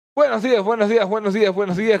Buenos días, buenos días, buenos días,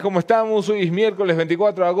 buenos días. ¿Cómo estamos? Hoy es miércoles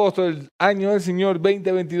 24 de agosto del año del Señor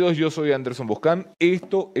 2022. Yo soy Anderson Boscán.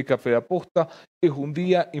 Esto es Café La Posta. Es un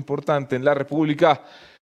día importante en la República.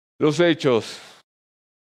 Los hechos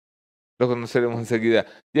los conoceremos enseguida.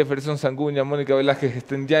 Jefferson Sanguña, Mónica Velázquez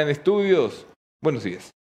estén ya en estudios. Buenos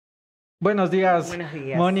días. Buenos días, Buenos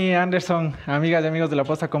días. Moni, Anderson, amigas y amigos de La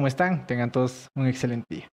Posta, ¿cómo están? Tengan todos un excelente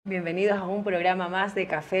día. Bienvenidos a un programa más de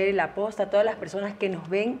Café La Posta, a todas las personas que nos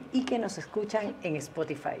ven y que nos escuchan en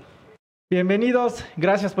Spotify. Bienvenidos,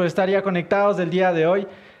 gracias por estar ya conectados el día de hoy.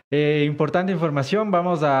 Importante información,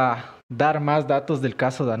 vamos a dar más datos del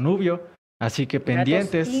caso Danubio, así que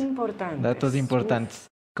pendientes. Datos importantes.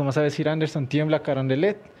 Como sabe decir Anderson, tiembla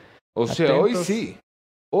Carondelet. O sea, hoy sí.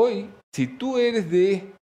 Hoy, si tú eres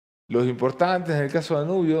de los importantes en el caso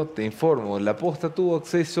Danubio, te informo, La Posta tuvo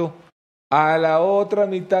acceso a la otra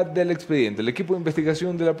mitad del expediente. El equipo de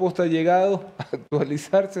investigación de La Posta ha llegado a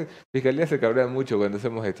actualizarse. Fiscalía se cabrea mucho cuando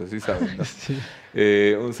hacemos esto, sí saben, ¿no? Sí.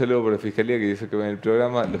 Un saludo para la Fiscalía que dice que ven el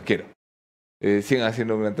programa, los quiero. Sigan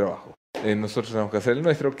haciendo un gran trabajo. Nosotros tenemos que hacer el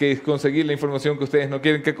nuestro, que es conseguir la información que ustedes no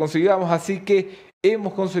quieren que consigamos, así que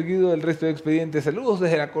hemos conseguido el resto de expedientes. Saludos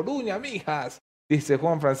desde La Coruña, mijas, dice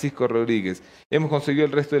Juan Francisco Rodríguez. Hemos conseguido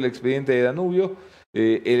el resto del expediente de Danubio.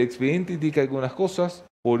 El expediente indica algunas cosas,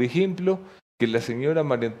 por ejemplo, que la señora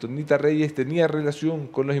María Antonita Reyes tenía relación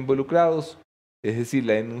con los involucrados, es decir,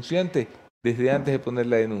 la denunciante, desde antes de poner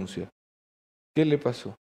la denuncia. ¿Qué le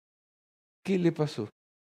pasó? ¿Qué le pasó?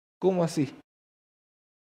 ¿Cómo así?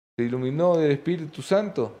 ¿Se iluminó del Espíritu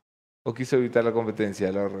Santo o quiso evitar la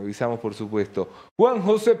competencia? Lo revisamos, por supuesto. Juan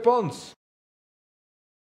José Pons.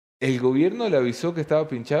 ¿El gobierno le avisó que estaba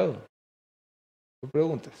pinchado? ¿Qué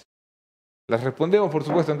preguntas? Las respondemos, por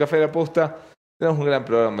supuesto, en Café de la Posta. Tenemos un gran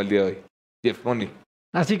programa el día de hoy. Jeff, Moni.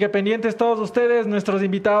 Así que pendientes todos ustedes, nuestros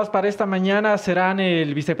invitados para esta mañana serán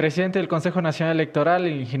el vicepresidente del Consejo Nacional Electoral,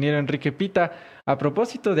 el ingeniero Enrique Pita. A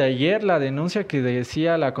propósito de ayer, la denuncia que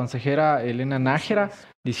decía la consejera Elena Nájera,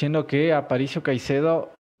 diciendo que Aparicio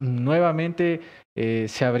Caicedo nuevamente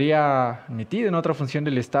se habría metido en otra función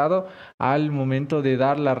del Estado al momento de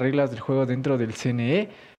dar las reglas del juego dentro del CNE.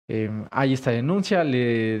 Hay esta denuncia,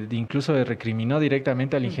 incluso le recriminó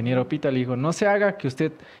directamente al ingeniero Pita, le dijo, no se haga, que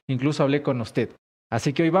usted, incluso hablé con usted.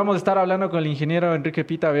 Así que hoy vamos a estar hablando con el ingeniero Enrique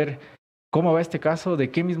Pita a ver cómo va este caso, de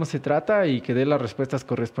qué mismo se trata y que dé las respuestas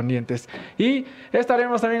correspondientes. Y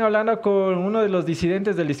estaremos también hablando con uno de los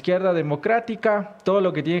disidentes de la izquierda democrática, todo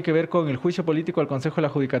lo que tiene que ver con el juicio político al Consejo de la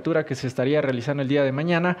Judicatura que se estaría realizando el día de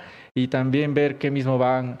mañana y también ver qué mismo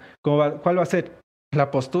cuál va a ser la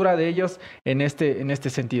postura de ellos en este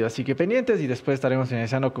sentido. Así que pendientes y después estaremos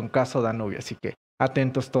finalizando con caso Danubio. Así que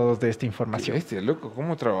atentos todos de esta información. Qué bestia, loco,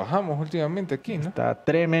 cómo trabajamos últimamente aquí, ¿no? Está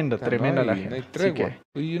tremenda la gente. gente. No hay tregua.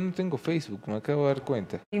 Oye, yo no tengo Facebook, me acabo de dar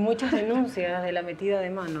cuenta. Y muchas denuncias de la metida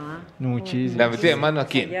de mano, ¿ah? Muchísimas. ¿La metida de mano a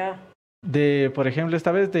quién? Por ejemplo,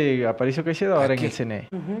 esta vez de Aparicio Caicedo, ahora en el CNE.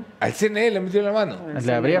 ¿Al CNE le metió la mano?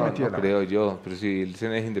 Le habría No, metido no la creo mano. yo, pero sí, el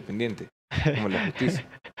CNE es independiente, como la justicia.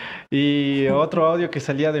 Y otro audio que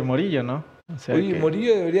salía de Morillo, ¿no? O sea Oye, que...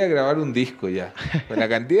 Morillo debería grabar un disco ya, con la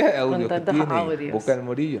cantidad de audios que tantos tiene. audios. Vocal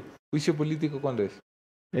Morillo. ¿Juicio político cuándo es?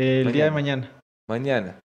 El día de mañana.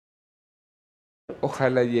 Mañana.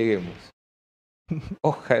 Ojalá lleguemos.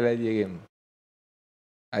 Ojalá lleguemos.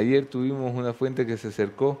 Ayer tuvimos una fuente que se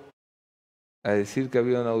acercó a decir que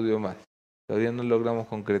había un audio más. Todavía no logramos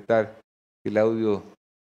concretar que el audio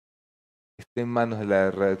esté en manos de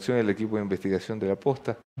la redacción y del equipo de investigación de La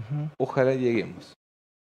Posta. Ojalá lleguemos.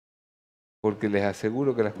 Porque les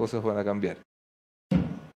aseguro que las cosas van a cambiar.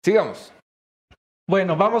 Sigamos.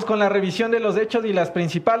 Bueno, vamos con la revisión de los hechos y las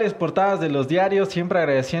principales portadas de los diarios, siempre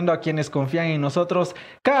agradeciendo a quienes confían en nosotros.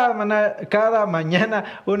 Cada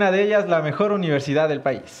mañana, una de ellas, la mejor universidad del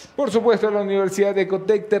país. Por supuesto, la Universidad de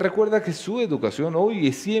Ecotec te recuerda que su educación hoy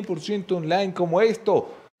es 100% online como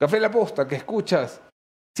esto. Café La Posta, que escuchas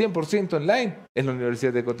 100% online es la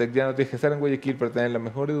Universidad de Ecotec. Ya no tienes que estar en Guayaquil para tener la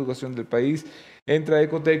mejor educación del país. Entra a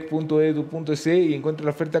ecotec.edu.es y encuentra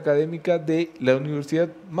la oferta académica de la universidad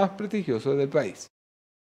más prestigiosa del país.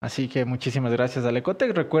 Así que muchísimas gracias al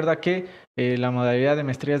Ecotec. Recuerda que la modalidad de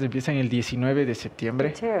maestrías empieza en el 19 de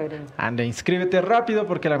septiembre. Qué chévere. Anda, inscríbete rápido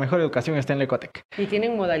porque la mejor educación está en la Ecotec. Y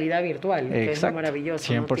tienen modalidad virtual, que es lo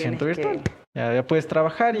maravilloso. 100% virtual. Ya puedes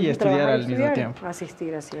trabajar y estudiar al mismo tiempo.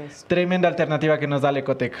 Asistir, así es. Tremenda alternativa que nos da la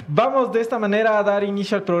Ecotec. Vamos de esta manera a dar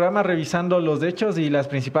inicio al programa revisando los hechos y las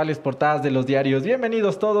principales portadas de los diarios.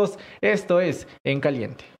 Bienvenidos todos, esto es En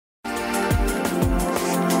Caliente.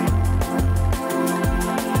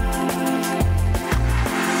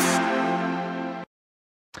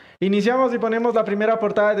 Iniciamos y ponemos la primera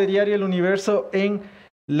portada de Diario El Universo en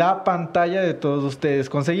la pantalla de todos ustedes.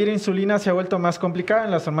 Conseguir insulina se ha vuelto más complicado.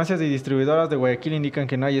 En las farmacias y distribuidoras de Guayaquil indican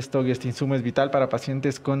que no hay stock y este insumo es vital para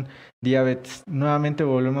pacientes con diabetes. Nuevamente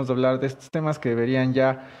volvemos a hablar de estos temas que deberían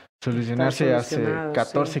ya solucionarse hace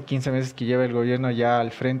 14, sí. 15 meses que lleva el gobierno ya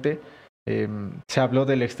al frente. Se habló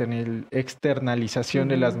de la externalización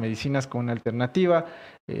de las medicinas como una alternativa.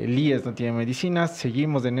 El IES no tiene medicinas,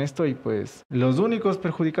 seguimos en esto y pues los únicos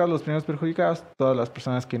perjudicados, los primeros perjudicados, todas las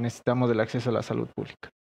personas que necesitamos del acceso a la salud pública.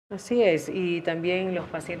 Así es, y también los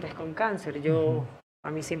pacientes con cáncer.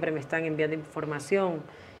 A mí siempre me están enviando información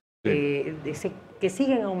que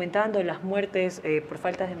siguen aumentando las muertes por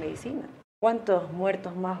faltas de medicina. ¿Cuántos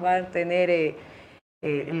muertos más va a tener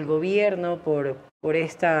el gobierno por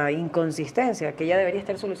esta inconsistencia que ya debería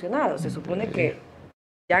estar solucionado? Se supone que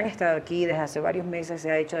ya han estado aquí desde hace varios meses, se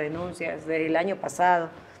ha hecho denuncias desde el año pasado.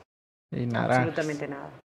 Y nada. Absolutamente nada.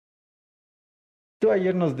 Tú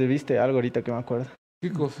ayer nos debiste algo ahorita que me acuerdo.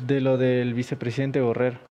 ¿Qué cosa? De lo del vicepresidente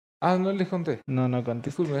Borrero. Ah, no les conté. No conté.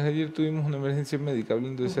 Disculpen, ayer tuvimos una emergencia médica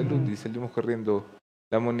hablando de salud y salimos corriendo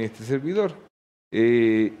la Moni y este servidor.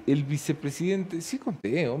 El vicepresidente, sí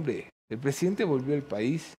conté, hombre. El presidente volvió al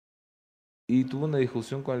país y tuvo una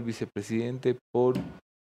discusión con el vicepresidente por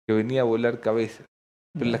que venía a volar cabezas.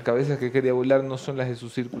 Pero las cabezas que quería volar no son las de su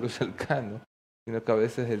círculo cercano, sino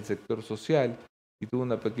cabezas del sector social. Y tuvo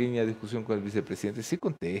una pequeña discusión con el vicepresidente. Sí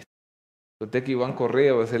conté esto. Conté que Iván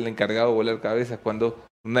Correa va a ser el encargado de volar cabezas cuando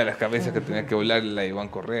una de las cabezas que tenía que volar era la de Iván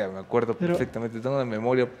Correa. Me acuerdo perfectamente, tengo una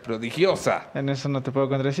memoria prodigiosa. En eso no te puedo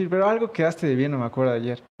contradecir, pero algo quedaste de bien, no me acuerdo de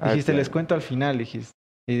ayer. Dijiste, claro, les cuento al final, dijiste.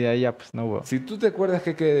 Y de ahí ya pues no hubo. Si tú te acuerdas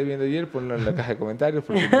que quedé viendo ayer, ponlo en la caja de comentarios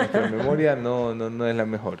porque nuestra memoria no es la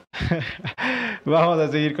mejor. Vamos a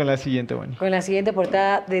seguir con la siguiente, Bonnie. Con la siguiente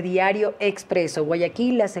portada de Diario Expreso.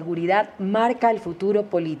 Guayaquil, la seguridad marca el futuro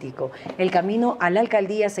político. El camino a la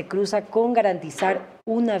alcaldía se cruza con garantizar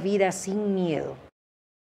una vida sin miedo.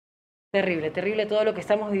 Terrible, terrible todo lo que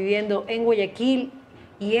estamos viviendo en Guayaquil.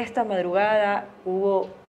 Y esta madrugada hubo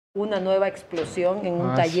una nueva explosión en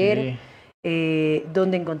un taller. Sí.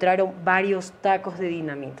 Donde encontraron varios tacos de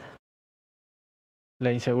dinamita.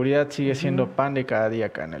 La inseguridad sigue siendo pan de cada día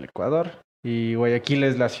acá en el Ecuador y Guayaquil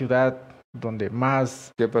es la ciudad donde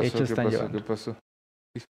más hechos están llevando. ¿Qué pasó?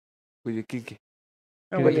 ¿Guayaquil qué?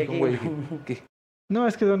 ¿Qué? No,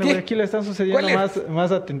 es que donde Guayaquil están sucediendo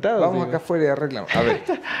más atentados. Vamos acá afuera y arreglamos. A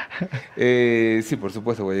ver, sí, por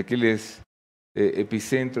supuesto, Guayaquil es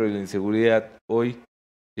epicentro de la inseguridad hoy.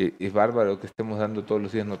 Es bárbaro que estemos dando todos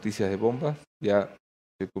los días noticias de bombas. Ya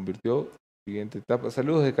se convirtió. Siguiente etapa.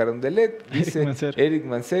 Saludos de Carondelet, dice Eric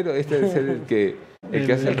Mancero. Este debe ser el que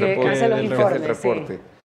hace el reporte. Sí.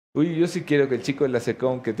 Uy, yo sí quiero que el chico de la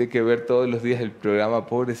SECOM, que tiene que ver todos los días el programa,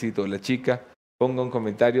 pobrecito, la chica, ponga un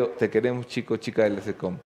comentario. Te queremos, chico, chica de la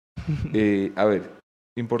SECOM. A ver,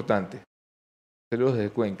 importante. Saludos desde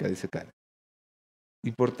Cuenca, dice Karen.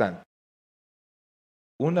 Importante.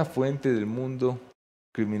 Una fuente del mundo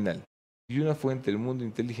criminal y una fuente del mundo de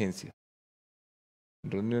inteligencia.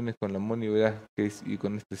 En reuniones con la Moni Velázquez y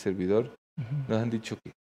con este servidor, nos han dicho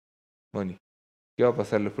que, Moni, ¿qué va a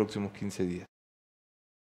pasar los próximos 15 días?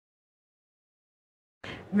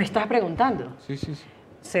 ¿Me estás preguntando? Sí.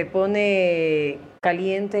 Se pone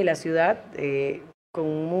caliente la ciudad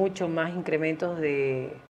con mucho más incrementos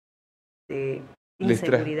de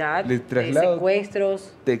inseguridad, de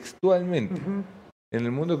secuestros. Textualmente. En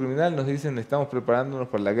el mundo criminal nos dicen estamos preparándonos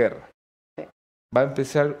para la guerra. Sí. Va a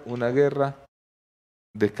empezar una guerra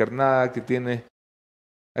descarnada que tiene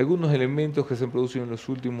algunos elementos que se han producido en los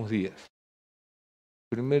últimos días.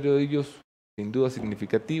 El primero de ellos, sin duda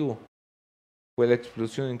significativo, fue la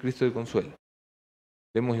explosión en Cristo de Consuelo.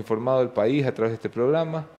 Le hemos informado al país a través de este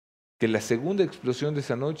programa que la segunda explosión de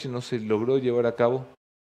esa noche no se logró llevar a cabo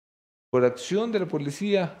por acción de la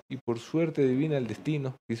policía y por suerte divina del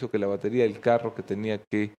destino, que hizo que la batería del carro que tenía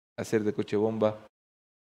que hacer de coche bomba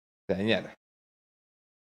se dañara.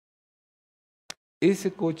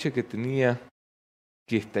 Ese coche que tenía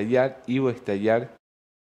que estallar, iba a estallar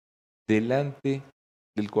delante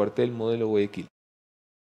del cuartel modelo Guayaquil.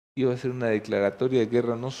 Iba a ser una declaratoria de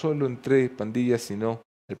guerra no solo entre pandillas, sino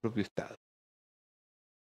el propio Estado.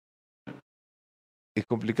 Es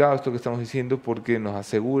complicado esto que estamos diciendo porque nos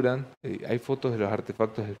aseguran, hay fotos de los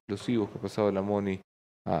artefactos explosivos que ha pasado la Moni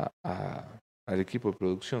al equipo de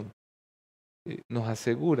producción. Nos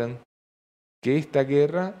aseguran que esta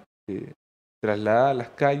guerra trasladada a las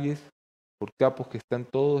calles por capos que están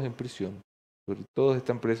todos en prisión, pero todos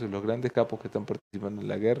están presos, los grandes capos que están participando en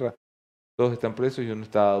la guerra, todos están presos y uno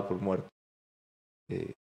está dado por muerto.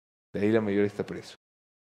 De ahí la mayoría está preso.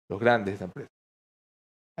 Los grandes están presos.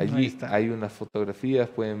 Allí hay unas fotografías,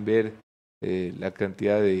 pueden ver la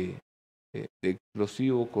cantidad de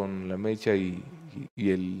explosivo con la mecha y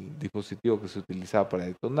el dispositivo que se utilizaba para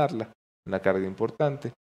detonarla, una carga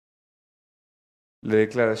importante. La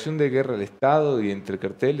declaración de guerra al Estado y entre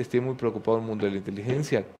carteles tiene muy preocupado el mundo de la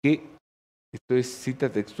inteligencia, que, esto es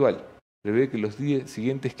cita textual, prevé que los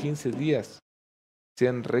siguientes 15 días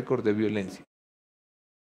sean récord de violencia.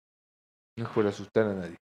 No es por asustar a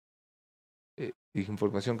nadie. Es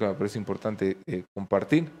información que me parece importante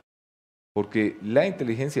compartir, porque la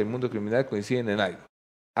inteligencia y el mundo criminal coinciden en algo.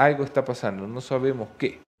 Algo está pasando, no sabemos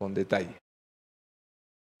qué, con detalle.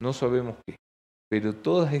 No sabemos qué. Pero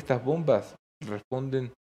todas estas bombas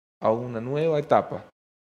responden a una nueva etapa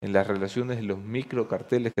en las relaciones de los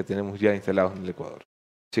microcarteles que tenemos ya instalados en el Ecuador.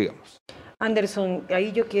 Sigamos. Anderson,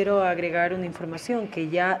 ahí yo quiero agregar una información que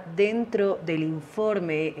ya dentro del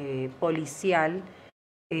informe policial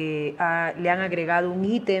le han agregado un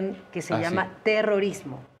ítem que se llama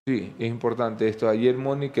terrorismo. Sí, es importante esto. Ayer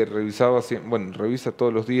Moni, que revisa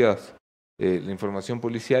todos los días la información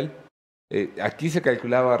policial, aquí se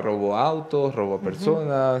calculaba robo a autos, robo a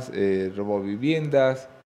personas, robo a viviendas,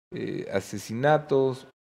 asesinatos,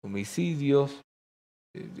 homicidios.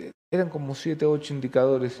 Eran como 7 o 8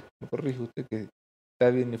 indicadores. Me corrige usted que está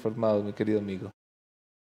bien informado, mi querido amigo.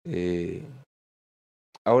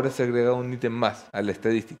 Ahora se ha agregado un ítem más a la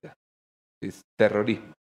estadística. Es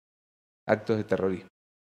terrorismo. Actos de terrorismo.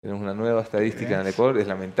 Tenemos una nueva estadística en el Ecuador. Es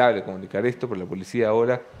lamentable comunicar esto, pero la policía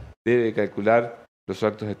ahora debe calcular los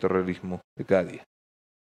actos de terrorismo de cada día.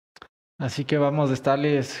 Así que vamos a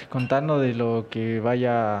estarles contando de lo que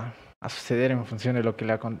vaya a suceder en función de lo que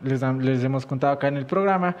les hemos contado acá en el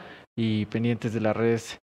programa y pendientes de las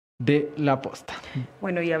redes de La Posta.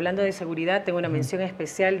 Bueno, y hablando de seguridad, tengo una mención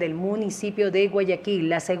especial del municipio de Guayaquil.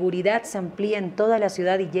 La seguridad se amplía en toda la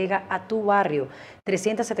ciudad y llega a tu barrio.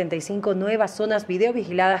 375 nuevas zonas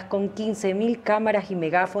videovigiladas con 15.000 cámaras y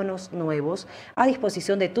megáfonos nuevos a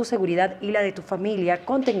disposición de tu seguridad y la de tu familia,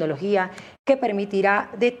 con tecnología que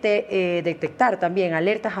permitirá detectar también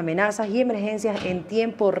alertas, amenazas y emergencias en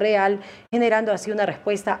tiempo real, generando así una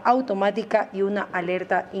respuesta automática y una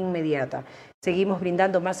alerta inmediata. Seguimos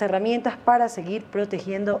brindando más herramientas para seguir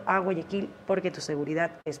protegiendo a Guayaquil, porque tu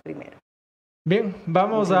seguridad es primero. Bien,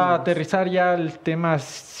 vamos a aterrizar ya el tema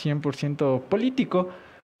 100% político,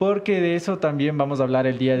 porque de eso también vamos a hablar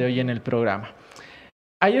el día de hoy en el programa.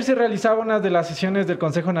 Ayer se realizaba una de las sesiones del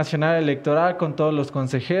Consejo Nacional Electoral con todos los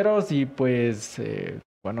consejeros y pues,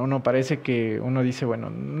 bueno, uno dice,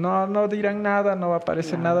 bueno, no dirán nada, no va a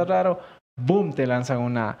aparecer nada raro. ¡Boom! Te lanzan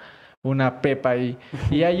una pepa ahí.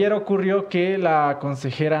 Y ayer ocurrió que la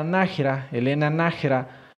consejera Nájera, Elena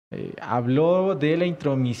Nájera, habló de la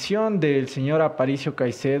intromisión del señor Aparicio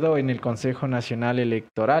Caicedo en el Consejo Nacional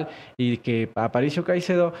Electoral y que Aparicio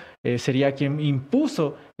Caicedo sería quien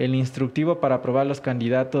impuso el instructivo para aprobar los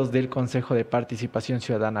candidatos del Consejo de Participación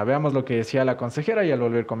Ciudadana. Veamos lo que decía la consejera y al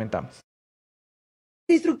volver comentamos.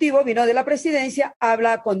 El instructivo vino de la presidencia,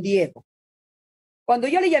 habla con Diego. Cuando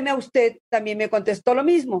yo le llamé a usted, también me contestó lo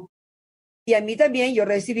mismo. Y a mí también yo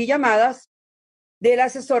recibí llamadas de la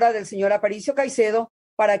asesora del señor Aparicio Caicedo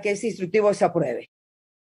para que ese instructivo se apruebe.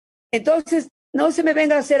 Entonces, no se me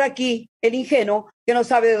venga a hacer aquí el ingenuo que no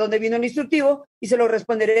sabe de dónde vino el instructivo y se lo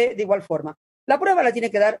responderé de igual forma. La prueba la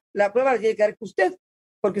tiene que dar usted,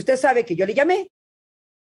 porque usted sabe que yo le llamé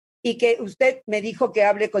y que usted me dijo que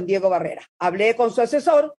hable con Diego Barrera. Hablé con su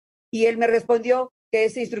asesor y él me respondió que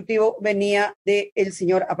ese instructivo venía del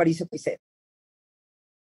señor Aparicio Caicedo.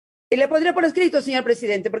 Y le pondré por escrito, señor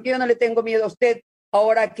presidente, porque yo no le tengo miedo a usted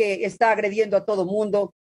ahora que está agrediendo a todo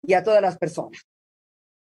mundo y a todas las personas.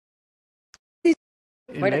 Sí.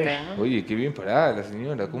 Fuerte, ¿no? Oye, qué bien parada la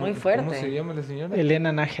señora. Muy fuerte. ¿Cómo se llama la señora?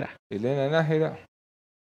 Elena Nájera. Elena Nájera.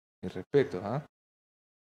 Mi respeto, ¿ah?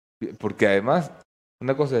 Porque además,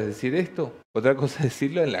 una cosa es decir esto, otra cosa es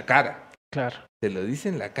decirlo en la cara. Claro. Te lo dice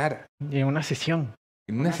en la cara. Y en una sesión.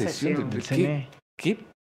 En una sesión del CNE.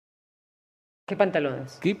 ¿Qué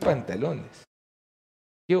pantalones? ¿Qué pantalones?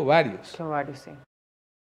 ¿Qué ovarios? Qué ovarios, sí.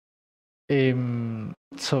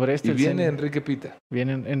 Sobre este... Y viene Enrique Pita.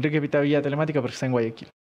 Viene Enrique Pita vía telemática porque está en Guayaquil.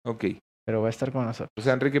 Ok. Pero va a estar con nosotros. O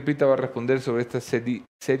sea, Enrique Pita va a responder sobre esta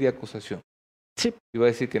seria acusación. Sí. Y va a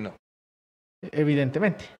decir que no.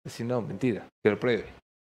 Evidentemente. Si no, mentira. Que lo pruebe.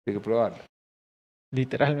 Hay que probarlo.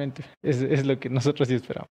 Literalmente. Es lo que nosotros sí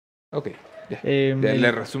esperamos. Ok. Ya.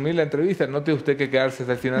 Le resumí la entrevista, no tiene usted que quedarse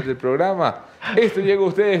hasta el final del programa. Esto llega a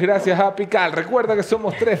ustedes gracias a Pical. Recuerda que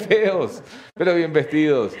somos 3 feos, pero bien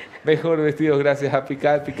vestidos. Mejor vestidos gracias a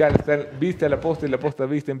Pical. Pical viste a La Posta y La Posta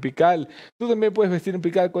viste en Pical. Tú también puedes vestir en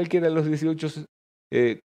Pical cualquiera de los 18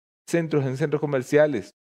 centros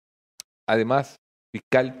comerciales. Además,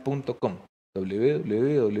 pical.com.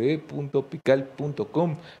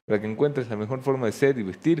 www.pical.com, para que encuentres la mejor forma de ser y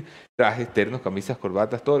vestir, trajes, ternos, camisas,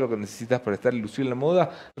 corbatas, todo lo que necesitas para estar y lucir en la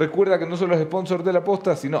moda. Recuerda que no solo es sponsor de la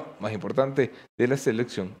posta, sino, más importante, de la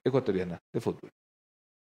selección ecuatoriana de fútbol.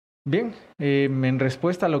 Bien, en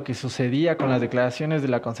respuesta a lo que sucedía con las declaraciones de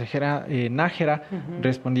la consejera Nájera,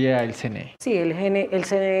 respondía el CNE. Sí, el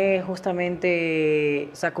CNE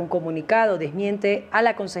justamente sacó un comunicado, desmiente a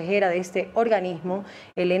la consejera de este organismo,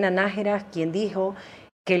 Elena Nájera, quien dijo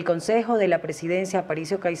que el Consejo de la Presidencia,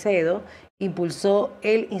 Aparicio Caicedo, impulsó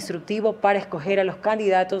el instructivo para escoger a los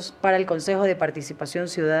candidatos para el Consejo de Participación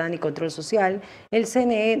Ciudadana y Control Social. El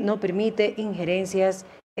CNE no permite injerencias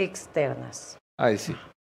externas. Ay, sí.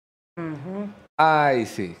 Ay,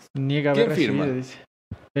 sí. Niega haber recibido, dice.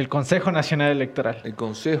 El Consejo Nacional Electoral. El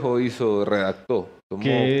Consejo redactó, tomó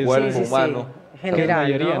Que cuerpo humano. General,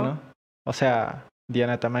 que es mayoría, ¿no? ¿no? O sea,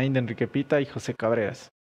 Diana Tamaín, de Enrique Pita y José Cabreras.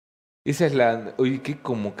 Esa es la... Oye, que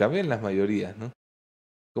como cambian las mayorías, ¿no?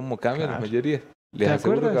 ¿Cómo cambian las mayorías? Les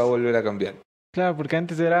aseguro que va a volver a cambiar. Claro, porque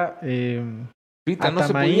antes era... Pita no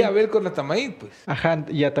se podía ver con Atamaín, pues. Ajá,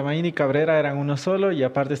 y Atamaín y Cabrera eran uno solo, y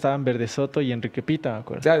aparte estaban Verde Soto y Enrique Pita, me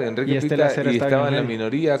acuerdo. Claro, Enrique Pita y estaba en la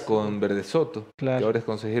minoría con Verde Soto, claro, que ahora es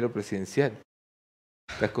consejero presidencial.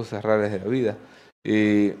 Las cosas raras de la vida.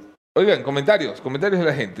 Oigan, comentarios de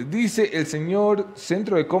la gente. Dice el señor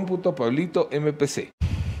Centro de Cómputo Pablito MPC.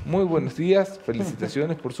 Muy buenos días,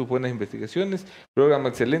 felicitaciones por sus buenas investigaciones. Programa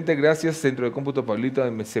excelente, gracias Centro de Cómputo Pablito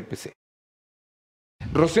MCPC.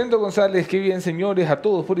 Rosendo González, qué bien señores, a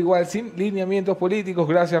todos por igual, sin lineamientos políticos.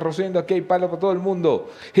 Gracias Rosendo, aquí hay palo para todo el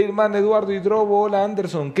mundo. Germán Eduardo Hidrobo, hola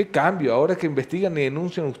Anderson, qué cambio, ahora que investigan y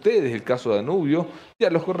denuncian ustedes el caso de Danubio, ya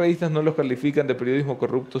los correístas no los califican de periodismo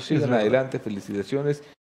corrupto, sigan adelante, felicitaciones,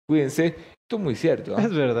 cuídense. Esto es muy cierto, ¿eh?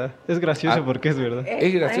 Es verdad, es gracioso porque es verdad.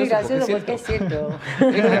 Es gracioso porque es cierto.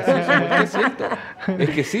 Es gracioso porque es cierto. Es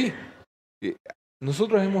que sí,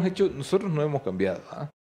 nosotros no hemos cambiado, ¿ah?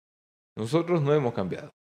 Nosotros no hemos cambiado.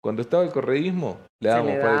 Cuando estaba el correísmo, le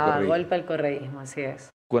dábamos para el correísmo. Golpe al correísmo, así es.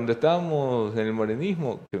 Cuando estábamos en el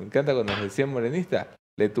morenismo, que me encanta cuando nos decían morenista,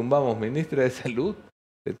 le tumbamos ministra de Salud,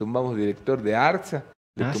 le tumbamos director de ARSA,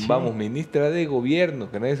 le tumbamos ministra de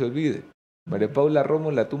Gobierno, que nadie se olvide. María Paula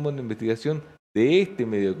Romo la tumba en la investigación de este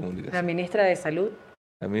medio de comunicación. La ministra de Salud.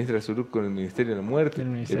 La ministra de Salud con el Ministerio de la Muerte,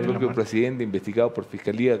 el propio presidente investigado por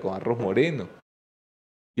Fiscalía con Arroz Moreno.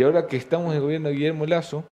 Y ahora que estamos en el gobierno de Guillermo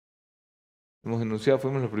Lasso,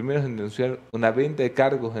 fuimos los primeros en denunciar una venta de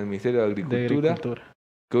cargos en el Ministerio de Agricultura,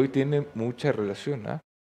 que hoy tiene mucha relación, ¿ah?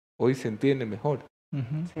 Hoy se entiende mejor.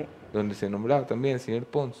 Sí. Donde se nombraba también el señor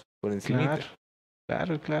Pons, por encimita.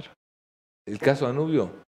 Claro. El caso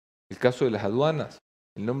Danubio, el caso de las aduanas,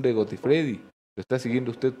 el nombre de Gotifredi, lo está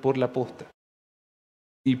siguiendo usted por la posta.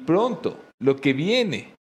 Y pronto, lo que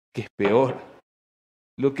viene, que es peor.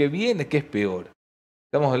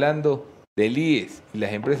 Estamos hablando del IES y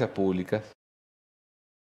las empresas públicas.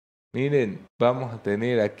 Miren, vamos a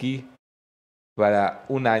tener aquí para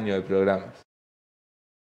un año de programas.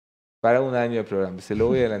 Se lo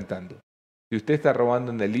voy adelantando. Si usted está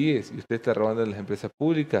robando en el IES y usted está robando en las empresas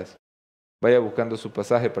públicas, vaya buscando su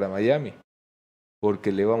pasaje para Miami, porque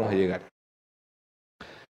le vamos a llegar.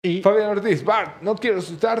 Fabián Ortiz, Bart, no quiero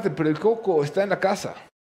asustarte, pero el coco está en la casa.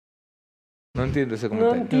 No entiendo ese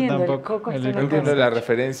comentario. No entiendo, el coco está en la casa. No entiendo la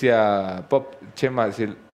referencia pop, Chema,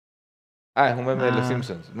 decir... es un meme de los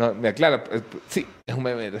Simpsons. No, me aclara. Sí, es un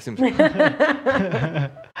meme de los Simpsons.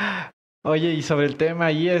 Oye, y sobre el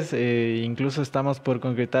tema IES, incluso estamos por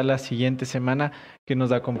concretar la siguiente semana que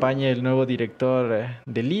nos acompañe el nuevo director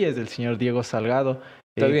del IES, el señor Diego Salgado.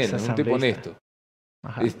 Está bien, es un tipo honesto.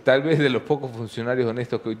 Es tal vez de los pocos funcionarios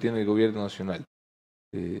honestos que hoy tiene el gobierno nacional.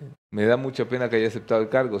 Me da mucha pena que haya aceptado el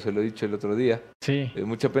cargo, se lo he dicho el otro día. Sí.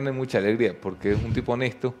 Mucha pena y mucha alegría, porque es un tipo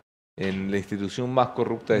honesto en la institución más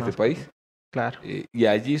corrupta de este país. Claro. Y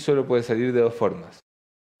allí solo puede salir de 2 formas,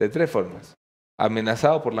 de 3 formas.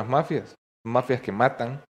 Amenazado por las mafias que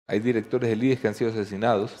matan. Hay directores del IES que han sido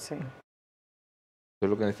asesinados. Sí.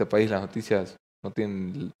 Solo que en este país las noticias no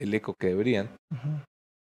tienen el eco que deberían.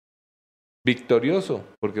 Victorioso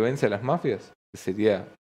porque vence a las mafias, que sería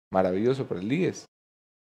maravilloso para el IES.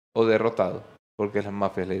 O derrotado porque las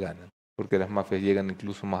mafias le ganan, porque las mafias llegan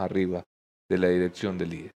incluso más arriba de la dirección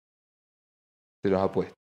del IES. Se los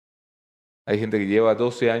apuesto. Hay gente que lleva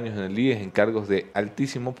 12 años en el IES en cargos de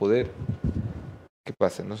altísimo poder. ¿Qué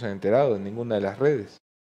pasa? No se han enterado de ninguna de las redes.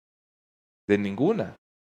 De ninguna.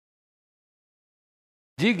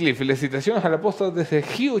 Gigli, felicitaciones a la posta desde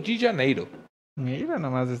Rio de Janeiro. Mira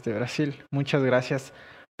nomás desde Brasil. Muchas gracias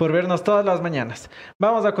por vernos todas las mañanas.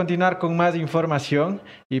 Vamos a continuar con más información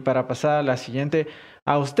y para pasar a la siguiente,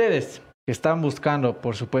 a ustedes que están buscando,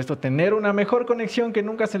 por supuesto, tener una mejor conexión, que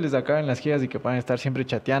nunca se les acaben las gigas y que puedan estar siempre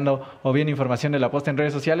chateando o bien información de la posta en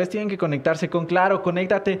redes sociales, tienen que conectarse con Claro.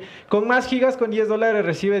 Conéctate con más gigas con $10.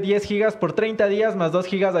 Recibe 10 gigas por 30 días más 2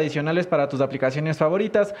 gigas adicionales para tus aplicaciones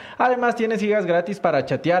favoritas. Además, tienes gigas gratis para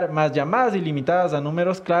chatear, más llamadas ilimitadas a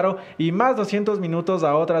números Claro y más 200 minutos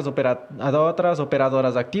a otras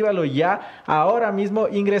operadoras. Actívalo ya, ahora mismo,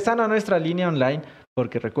 ingresando a nuestra línea online.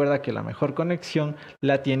 Porque recuerda que la mejor conexión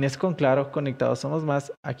la tienes con Claro. Conectados somos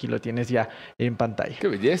más. Aquí lo tienes ya en pantalla. ¡Qué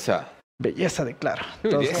belleza! Belleza de Claro.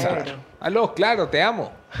 ¡Qué belleza! Claro. Aló, Claro, te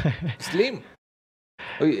amo. Slim.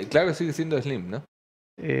 Oye, Claro sigue siendo Slim, ¿no?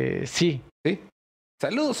 Sí. ¿Sí?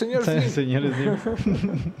 Saludos, señor Slim. Señor Slim.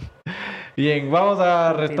 Bien, vamos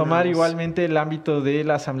a retomar igualmente el ámbito de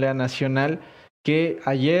la Asamblea Nacional, que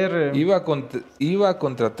ayer... Iba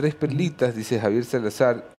contra 3 perlitas, dice Javier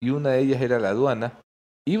Salazar, y una de ellas era la aduana.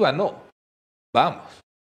 Iba no. Vamos.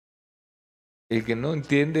 El que no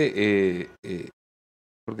entiende,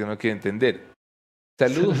 porque no quiere entender.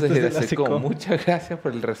 Saludos desde la SECOM. Muchas gracias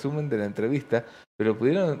por el resumen de la entrevista, pero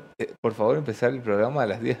pudieron, por favor, empezar el programa a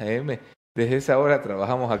las 10 a.m. Desde esa hora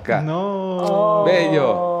trabajamos acá. No.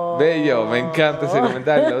 Bello, me encanta ese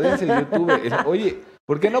comentario. La audiencia de YouTube. Oye,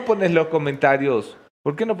 ¿por qué no pones los comentarios?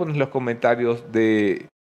 ¿Por qué no pones los comentarios de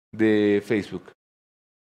Facebook?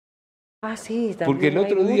 Ah, sí, también Porque el hay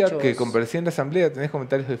otro día muchos. que conversé en la asamblea tenés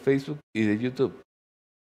comentarios de Facebook y de YouTube.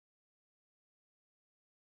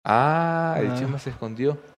 El Chema se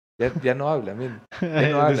escondió. Ya no habla, miren. Ya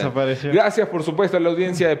no habla. Desapareció. Gracias, por supuesto, a la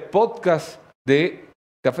audiencia de podcast de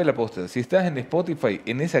Café La Posta. Si estás en Spotify,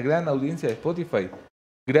 en esa gran audiencia de Spotify,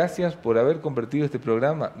 gracias por haber convertido este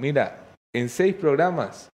programa. Mira, en 6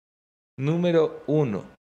 programas, número 1.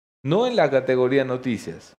 No en la categoría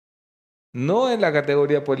noticias, no en la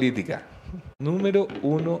categoría política. Número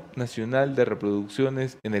 1 nacional de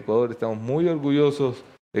reproducciones en Ecuador. Estamos muy orgullosos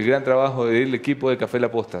del gran trabajo del equipo de Café La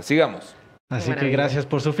Posta. Sigamos. Así que gracias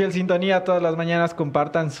por su fiel sintonía. Todas las mañanas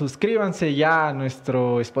compartan, suscríbanse ya a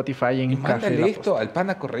nuestro Spotify en Y Café La mándale esto Posta. al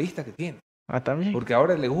pana correísta que tiene. También. Porque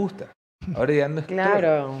ahora le gusta. Ahora ya no es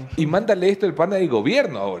Claro. Y mándale esto al pana del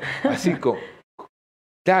gobierno ahora. Así como...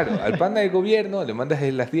 Claro, al pana del gobierno le mandas a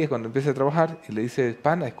las 10 cuando empiece a trabajar y le dices,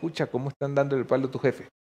 pana, escucha cómo están dando el palo a tu jefe.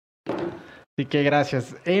 Así que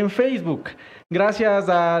gracias. En Facebook, gracias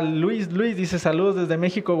a Luis dice saludos desde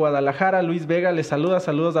México, Guadalajara. Luis Vega les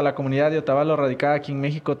saludos a la comunidad de Otavalo radicada aquí en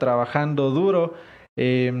México, trabajando duro.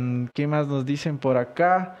 ¿Qué más nos dicen por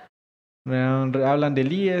acá? Hablan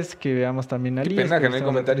del IES, que veamos también al Qué IES. pena que no hay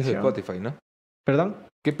comentarios de Spotify, ¿no? ¿Perdón?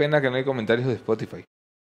 Qué pena que no hay comentarios de Spotify.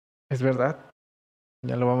 Es verdad.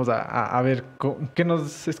 Ya lo vamos a ver. Que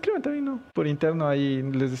nos escriban también, ¿no? Por interno, ahí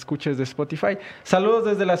les escuches de Spotify. Saludos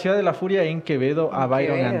desde la ciudad de la Furia en Quevedo a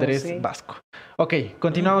Byron Andrés Vasco. Ok,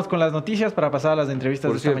 continuamos con las noticias para pasar a las entrevistas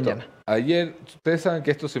Por de esta cierto, mañana. ayer, ustedes saben que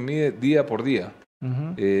esto se mide día por día.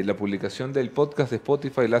 La publicación del podcast de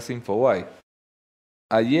Spotify la hace Infobay.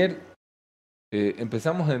 Ayer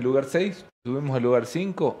empezamos en el lugar 6, subimos al lugar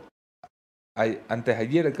 5. Antes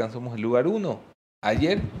ayer alcanzamos el lugar 1.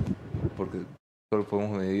 Ayer, porque solo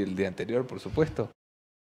podemos medir el día anterior, por supuesto,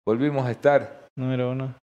 volvimos a estar Número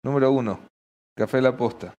 1. número 1, Café La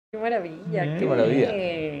Posta. Qué maravilla. Bien. Qué maravilla.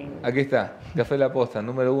 Bien. Aquí está, Café La Posta,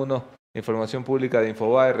 número 1, información pública de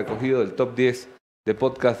Infobae, recogido del top 10 de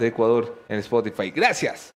podcast de Ecuador en Spotify.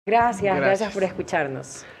 Gracias. Gracias por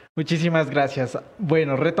escucharnos. Muchísimas gracias.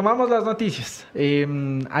 Bueno, retomamos las noticias.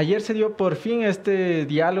 Ayer se dio por fin este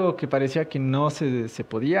diálogo que parecía que no se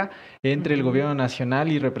podía entre el gobierno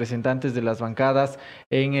nacional y representantes de las bancadas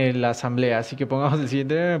en la asamblea. Así que pongamos el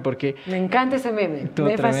siguiente meme porque... Me encanta ese meme. Estuvo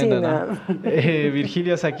Me tremendo, fascina. ¿no?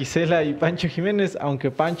 Virgilio Saquicela y Pancho Jiménez,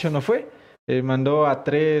 aunque Pancho no fue, mandó a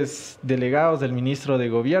 3 delegados del ministro de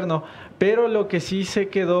Gobierno, pero lo que sí se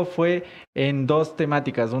quedó fue en 2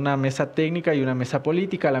 temáticas, una mesa técnica y una mesa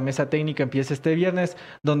política. La mesa técnica empieza este viernes,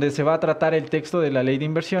 donde se va a tratar el texto de la ley de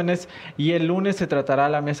inversiones, y el lunes se tratará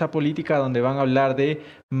la mesa política, donde van a hablar de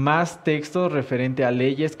más textos referente a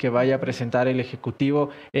leyes que vaya a presentar el Ejecutivo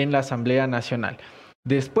en la Asamblea Nacional.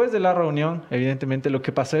 Después de la reunión, evidentemente lo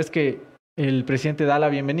que pasó es que el presidente da la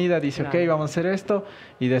bienvenida, dice, Claro. ok, vamos a hacer esto,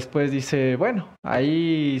 y después dice, bueno,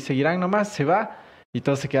 ahí seguirán nomás, se va, y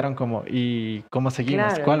todos se quedaron como, ¿y cómo seguimos?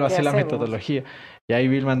 Claro, ¿Cuál va a ¿qué ser la hacemos? metodología? Y ahí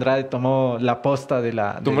Vilma Andrade tomó la posta de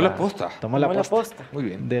la... Tomó la posta. Tomó la Como la posta posta. Muy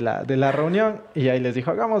bien. de la reunión, y ahí les dijo,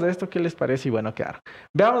 hagamos esto, ¿qué les parece? Y bueno, quedaron.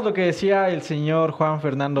 Veamos lo que decía el señor Juan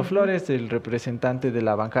Fernando Flores, el representante de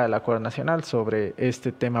la bancada del Acuerdo Nacional, sobre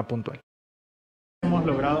este tema puntual.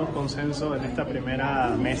 hemos logrado un consenso en esta primera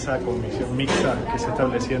mesa comisión mixta que se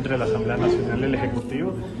estableció entre la Asamblea Nacional y el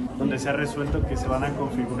Ejecutivo, donde se ha resuelto que se van a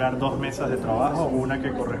configurar 2 mesas de trabajo, una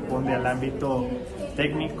que corresponde al ámbito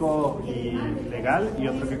técnico y legal y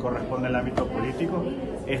otra que corresponde al ámbito político.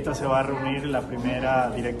 Esta se va a reunir la primera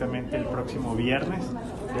directamente el próximo viernes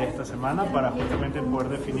de esta semana para justamente poder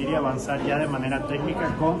definir y avanzar ya de manera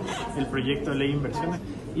técnica con el proyecto de ley de inversiones,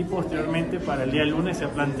 y posteriormente para el día lunes se ha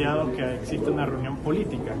planteado que existe una reunión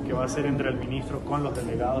política que va a ser entre el ministro con los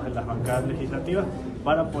delegados de las bancadas legislativas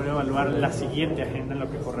para poder evaluar la siguiente agenda en lo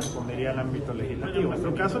que correspondería al ámbito legislativo. En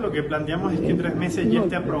nuestro caso lo que planteamos es que en 3 meses ya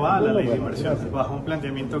esté aprobada la ley de inversiones, bajo un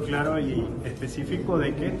planteamiento claro y específico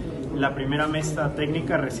de que la primera mesa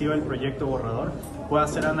técnica reciba el proyecto borrador, pueda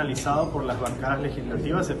ser analizado por las bancadas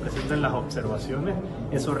legislativas, se presenten las observaciones,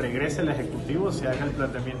 eso regrese al Ejecutivo, se haga el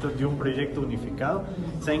planteamiento de un proyecto unificado,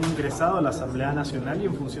 se ha ingresado a la Asamblea Nacional y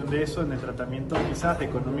en función de eso, en el tratamiento quizás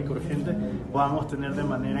económico urgente, podamos tener de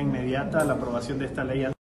manera inmediata la aprobación de esta ley.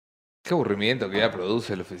 Qué aburrimiento que ya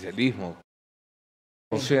produce el oficialismo.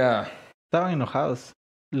 O sea... Estaban enojados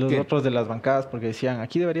los otros de las bancadas porque decían,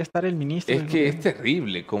 aquí debería estar el ministro. Es que es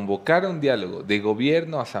terrible convocar a un diálogo de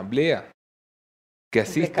gobierno a asamblea, que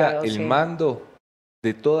asista el mando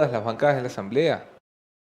de todas las bancadas de la asamblea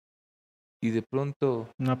y de pronto...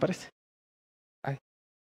 No aparece. Ay.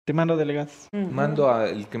 Te mando delegados. Mando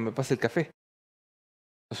al que me pase el café.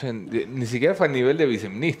 O sea, ni siquiera fue a nivel de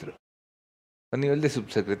viceministro, fue a nivel de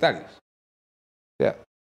subsecretarios. O sea,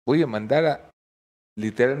 voy a mandar a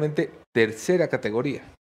literalmente tercera categoría.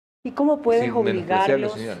 ¿Y cómo puedes Sin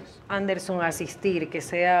obligarlos, señores, Anderson, a asistir, que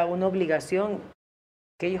sea una obligación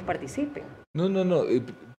que ellos participen? No.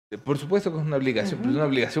 Por supuesto que es una obligación, pero es una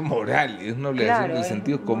obligación moral, es una obligación del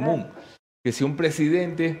sentido común. Que si un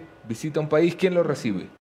presidente visita un país, ¿quién lo recibe?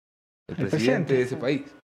 El presidente de ese país.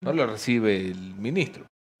 No lo recibe el ministro,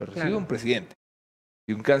 lo recibe un presidente.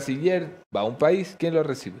 Y un canciller va a un país, ¿quién lo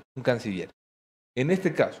recibe? Un canciller. En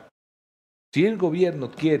este caso, si el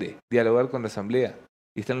gobierno quiere dialogar con la asamblea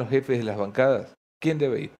y están los jefes de las bancadas, ¿quién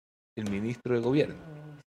debe ir? El ministro de gobierno.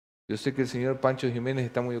 Yo sé que el señor Pancho Jiménez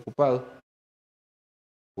está muy ocupado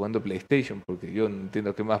jugando PlayStation, porque yo no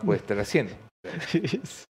entiendo qué más puede estar haciendo.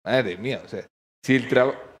 Madre mía, o sea, si el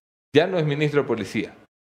ya no es ministro de policía,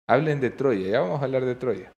 hablen de Troya, ya vamos a hablar de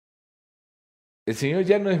Troya. El señor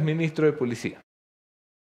ya no es ministro de policía,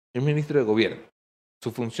 es ministro de gobierno.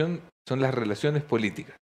 Su función son las relaciones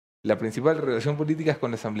políticas. La principal relación política es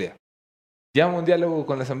con la asamblea. Llama un diálogo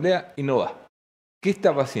con la asamblea y no va. ¿Qué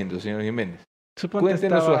estaba haciendo, señor Jiménez?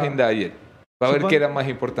 Cuéntenos su agenda ayer, para ver qué era más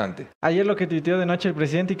importante. Ayer lo que tuiteó de noche el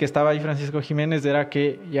presidente y que estaba ahí Francisco Jiménez era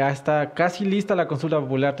que ya está casi lista la consulta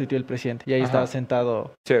popular, tuiteó el presidente. Y ahí estaba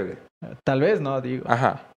sentado. Chévere. Tal vez, ¿no? Digo.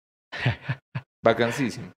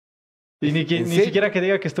 Vacancísimo. Y ni siquiera que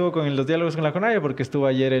diga que estuvo con los diálogos con la CONAIE, porque estuvo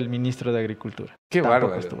ayer el ministro de Agricultura. Qué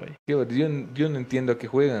bárbaro. Yo no entiendo a qué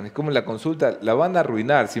juegan. Es como la consulta, la van a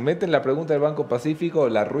arruinar. Si meten la pregunta del Banco Pacífico,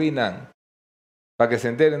 la arruinan. Para que se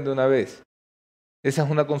enteren de una vez. Esa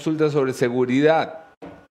es una consulta sobre seguridad,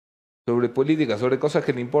 sobre política, sobre cosas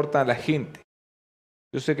que le importan a la gente.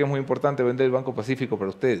 Yo sé que es muy importante vender el Banco Pacífico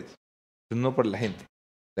para ustedes, pero no para la gente.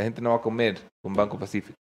 La gente no va a comer con Banco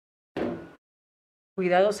Pacífico.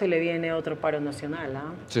 Cuidado, se le viene otro paro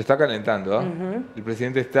nacional. Se está calentando. El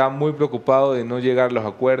presidente está muy preocupado de no llegar a los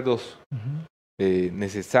acuerdos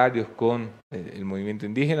necesarios con el movimiento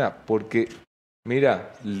indígena, porque,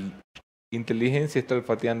 mira, inteligencia está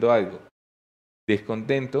olfateando algo.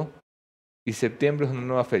 Descontento, y septiembre es una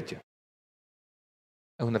nueva fecha.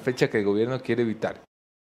 Es una fecha que el gobierno quiere evitar.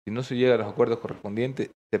 Si no se llega a los acuerdos correspondientes,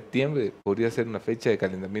 septiembre podría ser una fecha de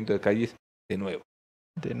calentamiento de calles de nuevo.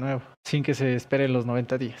 De nuevo, sin que se esperen los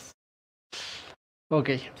 90 días. Ok,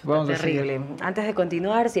 vamos a seguir. Terrible. Antes de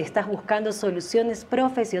continuar, si estás buscando soluciones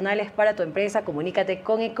profesionales para tu empresa, comunícate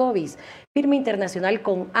con Ecovis, firma internacional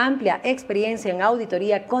con amplia experiencia en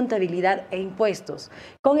auditoría, contabilidad e impuestos.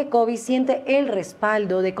 Con Ecovis siente el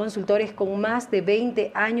respaldo de consultores con más de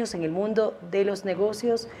 20 años en el mundo de los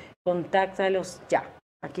negocios. Contáctalos ya.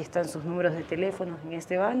 Aquí están sus números de teléfono en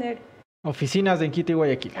este banner. Oficinas de Quito y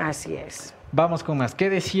Guayaquil. Así es. Vamos con más.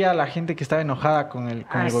 ¿Qué decía la gente que estaba enojada con el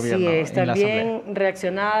gobierno? Así es. También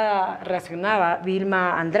reaccionaba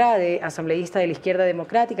Vilma Andrade, asambleísta de la Izquierda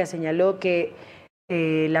Democrática, señaló que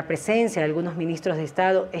la presencia de algunos ministros de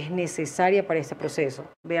Estado es necesaria para este proceso.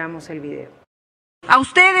 Veamos el video. A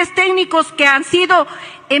ustedes, técnicos que han sido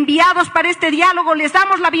enviados para este diálogo, les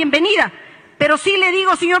damos la bienvenida. Pero sí le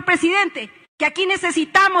digo, señor presidente, que aquí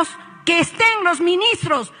necesitamos que estén los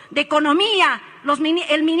ministros de Economía,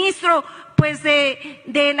 el ministro pues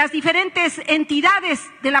de las diferentes entidades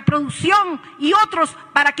de la producción y otros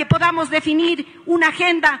para que podamos definir una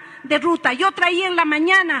agenda de ruta. Yo traía en la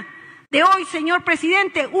mañana de hoy, señor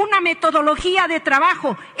presidente, una metodología de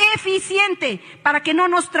trabajo eficiente para que no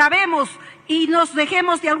nos trabemos y nos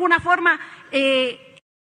dejemos de alguna forma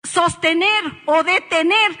sostener o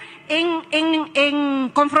detener en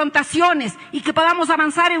confrontaciones y que podamos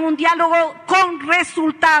avanzar en un diálogo con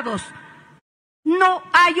resultados. No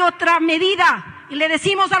hay otra medida y le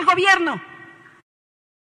decimos al gobierno,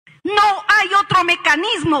 no hay otro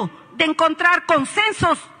mecanismo de encontrar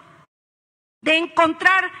consensos, de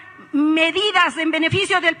encontrar medidas en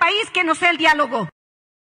beneficio del país que no sea el diálogo.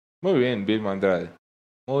 Muy bien, Vilma Andrade.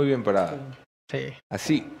 Muy bien parada. Sí.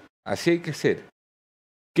 Así hay que ser.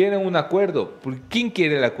 ¿Quieren un acuerdo? ¿Quién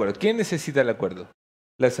quiere el acuerdo? ¿Quién necesita el acuerdo?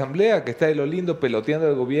 ¿La asamblea que está de lo lindo peloteando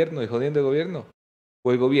al gobierno y jodiendo al gobierno?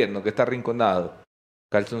 ¿O el gobierno que está arrinconado,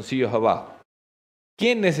 calzoncillos abajo?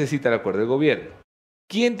 ¿Quién necesita el acuerdo? El gobierno.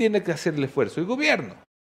 ¿Quién tiene que hacer el esfuerzo? El gobierno.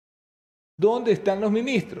 ¿Dónde están los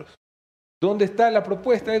ministros? ¿Dónde está la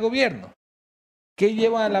propuesta del gobierno? ¿Qué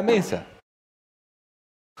llevan a la mesa?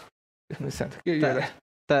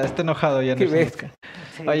 Está enojado ya. ¿Qué ves?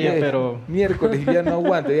 Oye, pero... Miércoles ya no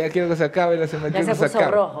aguanto, ya quiero que se acabe la semana. Ya se puso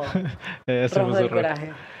rojo. Rojo del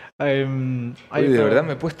coraje. Oye, de verdad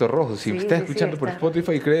me he puesto rojo. Si estás escuchando por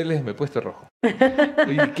Spotify, créeles, me he puesto rojo.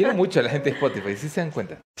 Oye, quiero mucho a la gente de Spotify, ¿sí se dan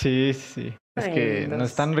cuenta? Sí. Es que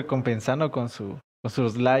nos están recompensando con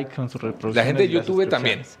sus likes, con sus reproducciones. La gente de YouTube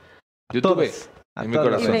también. YouTube en mi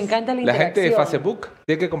corazón. Y me encanta la gente de Facebook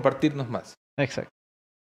tiene que compartirnos más. Exacto.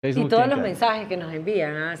 Facebook y todos los mensajes que nos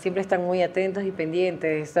envían, siempre están muy atentos y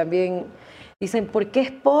pendientes. También dicen, ¿por qué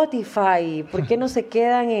Spotify? ¿Por qué no se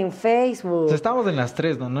quedan en Facebook? Estamos en las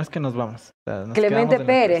 3, no es que nos vamos. Clemente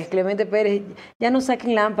Pérez, ya no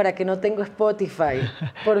saquen lámpara que no tengo Spotify.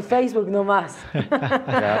 Por Facebook nomás.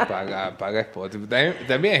 Ya paga Spotify.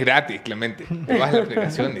 También es gratis, Clemente. Te vas a la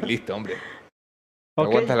aplicación y listo, hombre.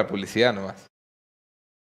 Aguantas la publicidad nomás.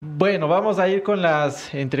 Bueno, vamos a ir con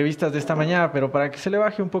las entrevistas de esta mañana, pero para que se le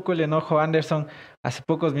baje un poco el enojo a Anderson, hace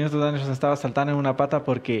pocos minutos Anderson estaba saltando en una pata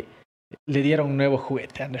porque le dieron un nuevo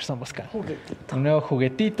juguete a Anderson Boscan. Un nuevo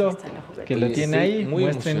juguetito que lo tiene ahí, muy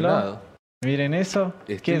muéstrenlo. Emocionado. Miren eso.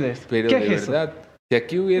 ¿Qué es? Pero ¿Qué de es verdad, eso? si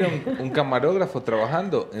aquí hubiera un camarógrafo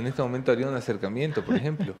trabajando, en este momento haría un acercamiento, por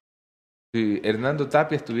ejemplo. Si Hernando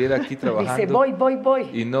Tapia estuviera aquí trabajando. Dice, voy.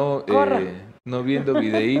 Y no viendo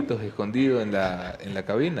videitos escondidos en la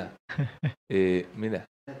cabina. Mira,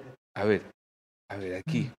 a ver,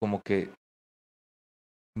 aquí, como que,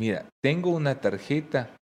 mira, tengo una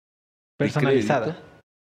tarjeta personalizada.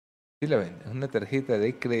 Sí la venden, es una tarjeta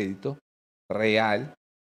de crédito real.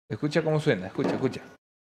 Escucha cómo suena, escucha.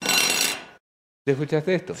 ¿Te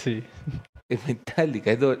escuchaste esto? Sí. Es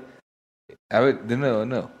metálica, es doble. A ver, de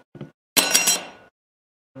nuevo.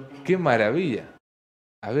 ¡Qué maravilla!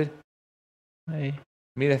 A ver. Ahí.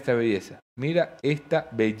 Mira esta belleza.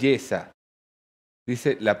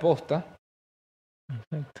 Dice La Posta.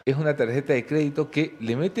 Exacto. Es una tarjeta de crédito que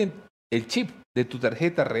le meten el chip de tu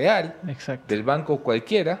tarjeta real, Exacto. del banco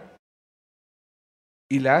cualquiera,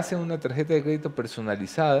 y la hacen una tarjeta de crédito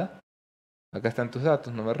personalizada. Acá están tus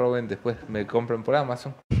datos, no me roben, después me compran por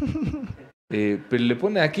Amazon. Pero le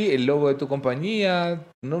ponen aquí el logo de tu compañía,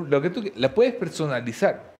 lo que tú la puedes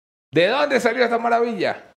personalizar. ¿De dónde salió esta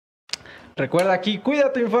maravilla? Recuerda aquí,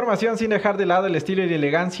 cuida tu información sin dejar de lado el estilo y la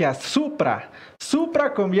elegancia Supra.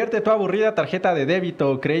 Supra convierte tu aburrida tarjeta de débito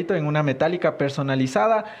o crédito en una metálica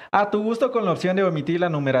personalizada a tu gusto con la opción de omitir la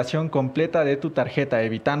numeración completa de tu tarjeta,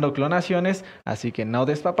 evitando clonaciones. Así que no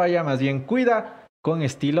des papaya, más bien cuida con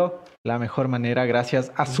estilo la mejor manera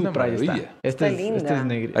gracias a Supra. Ahí está. Este es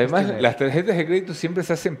negro. Además, las tarjetas de crédito siempre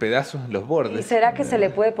se hacen pedazos en los bordes. ¿Y será que se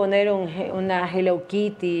le puede poner una Hello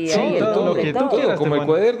Kitty? Sí, ahí, todo lo que tú quieras. Como el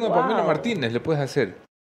cuaderno de Pamela Martínez le puedes hacer.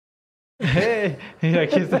 Mira,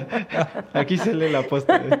 aquí se lee la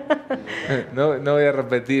posta. No voy a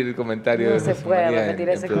repetir el comentario. No se puede repetir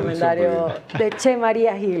ese comentario de Che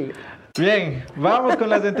María Gil. Bien, vamos con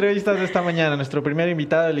las entrevistas de esta mañana. Nuestro primer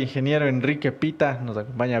invitado, el ingeniero Enrique Pita, nos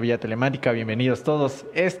acompaña vía telemática. Bienvenidos todos.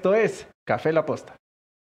 Esto es Café La Posta.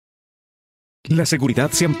 La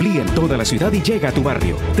seguridad se amplía en toda la ciudad y llega a tu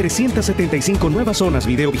barrio. 375 nuevas zonas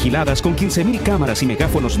videovigiladas con 15.000 cámaras y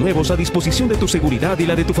megáfonos nuevos a disposición de tu seguridad y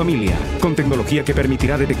la de tu familia. Con tecnología que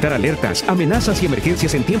permitirá detectar alertas, amenazas y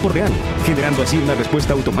emergencias en tiempo real, generando así una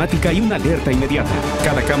respuesta automática y una alerta inmediata.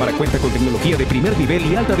 Cada cámara cuenta con tecnología de primer nivel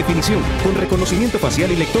y alta definición, con reconocimiento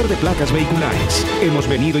facial y lector de placas vehiculares. Hemos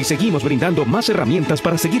venido y seguimos brindando más herramientas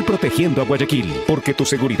para seguir protegiendo a Guayaquil, porque tu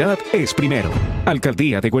seguridad es primero.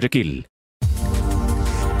 Alcaldía de Guayaquil.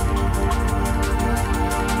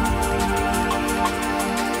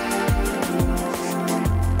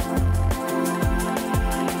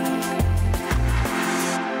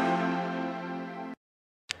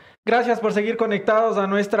 Gracias por seguir conectados a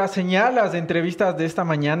nuestra señal. Las entrevistas de esta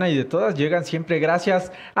mañana y de todas llegan siempre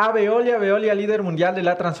gracias a Veolia. Veolia, líder mundial de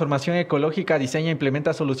la transformación ecológica, diseña e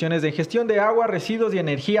implementa soluciones de gestión de agua, residuos y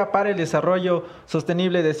energía para el desarrollo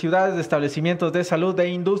sostenible de ciudades, de establecimientos de salud, de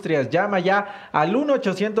industrias. Llama ya al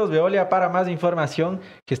 1-800 Veolia para más información.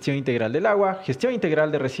 Gestión integral del agua, gestión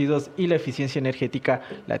integral de residuos y la eficiencia energética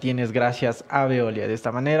la tienes gracias a Veolia. De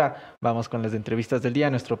esta manera, vamos con las entrevistas del día.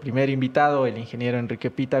 Nuestro primer invitado, el ingeniero Enrique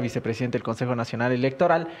Pita, vicepresidente del Consejo Nacional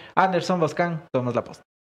Electoral. Anderson Boscán, tomamos la posta.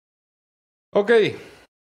 Ok.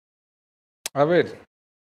 A ver.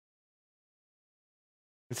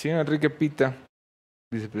 El señor Enrique Pita,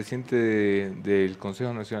 vicepresidente del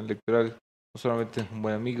Consejo Nacional Electoral, no solamente es un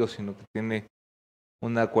buen amigo, sino que tiene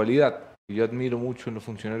una cualidad que yo admiro mucho en los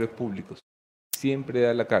funcionarios públicos. Siempre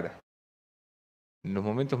da la cara. En los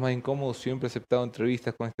momentos más incómodos siempre ha aceptado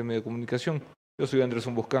entrevistas con este medio de comunicación. Yo soy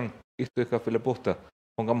Anderson Boscán. Esto es Café La Posta.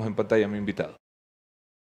 Pongamos en pantalla a mi invitado.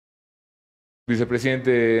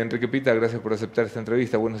 Vicepresidente Enrique Pita, gracias por aceptar esta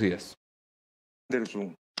entrevista. Buenos días. Es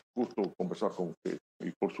un gusto conversar con usted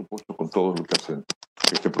y por supuesto con todos los que hacen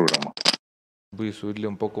este programa. Voy a subirle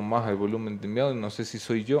un poco más al volumen de mi audio. No sé si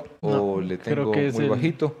soy yo o le tengo que es muy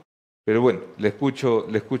bajito. Pero bueno, le escucho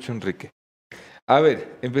Enrique. A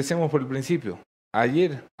ver, empecemos por el principio.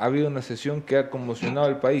 Ayer ha habido una sesión que ha conmocionado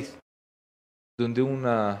al país, donde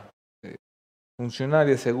una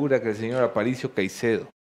funcionaria asegura que el señor Aparicio Caicedo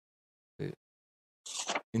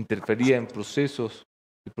interfería en procesos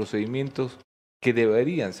y procedimientos que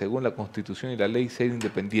deberían, según la Constitución y la ley, ser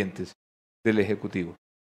independientes del Ejecutivo.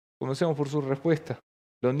 Comencemos por su respuesta.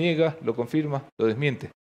 ¿Lo niega, lo confirma, lo desmiente?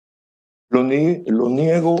 Lo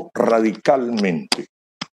niego radicalmente.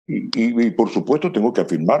 Y por supuesto tengo que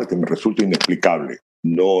afirmar que me resulta inexplicable.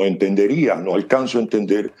 No alcanzo a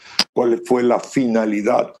entender cuál fue la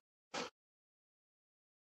finalidad.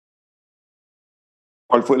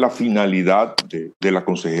 ¿Cuál fue la finalidad de la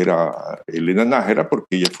consejera Elena Nájera?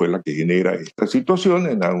 Porque ella fue la que genera esta situación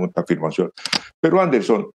en esta afirmación. Pero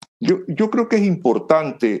Anderson, yo creo que es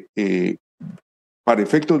importante, para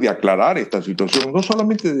efecto de aclarar esta situación, no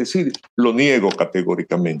solamente decir lo niego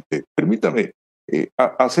categóricamente. Permítame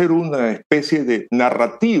hacer una especie de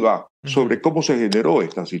narrativa sobre cómo se generó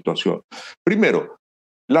esta situación. Primero,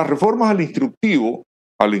 las reformas al instructivo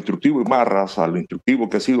y marras, al instructivo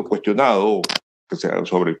que ha sido cuestionado,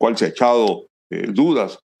 sobre el cual se ha echado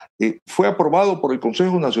dudas, fue aprobado por el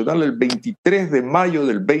Consejo Nacional el 23 de mayo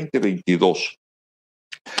del 2022.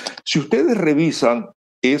 Si ustedes revisan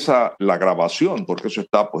la grabación, porque eso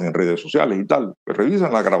está pues en redes sociales y tal,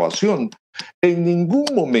 revisan la grabación, en ningún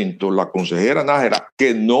momento la consejera Nájera,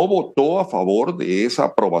 que no votó a favor de esa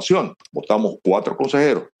aprobación, votamos 4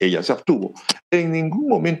 consejeros, ella se abstuvo, en ningún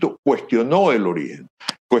momento cuestionó el origen,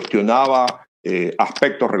 cuestionaba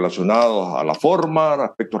aspectos relacionados a la forma,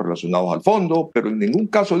 aspectos relacionados al fondo, pero en ningún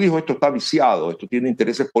caso dijo esto está viciado, esto tiene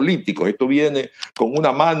intereses políticos, esto viene con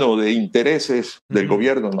una mano de intereses del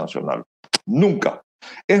gobierno nacional. Nunca.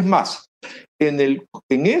 Es más, en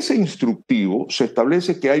ese instructivo se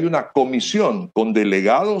establece que hay una comisión con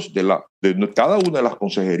delegados de cada una de las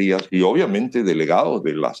consejerías y obviamente delegados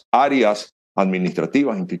de las áreas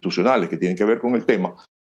administrativas institucionales que tienen que ver con el tema,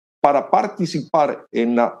 para participar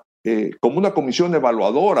como una comisión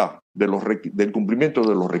evaluadora del cumplimiento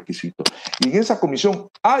de los requisitos. Y en esa comisión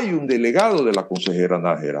hay un delegado de la consejera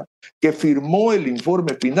Nájera que firmó el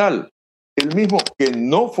informe final, el mismo que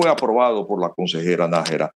no fue aprobado por la consejera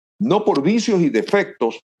Nájera, no por vicios y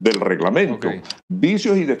defectos del reglamento,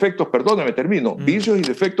 vicios y defectos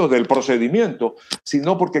del procedimiento,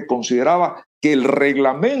 sino porque consideraba que el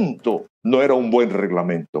reglamento no era un buen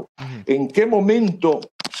reglamento. ¿En qué momento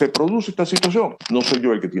se produce esta situación? No soy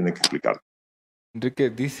yo el que tiene que explicar. Enrique,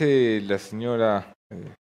 dice la señora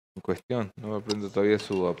en cuestión, no me aprendo todavía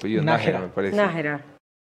su apellido, Nájera me parece. Nájera.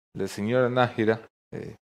 La señora Nájera,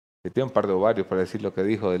 que tiene un par de ovarios para decir lo que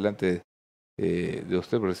dijo delante de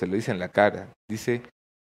usted, porque se lo dice en la cara. Dice,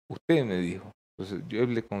 usted me dijo. Entonces yo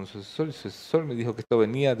hablé con su asesor me dijo que esto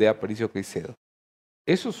venía de Aparicio Caicedo.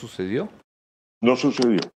 ¿Eso sucedió? No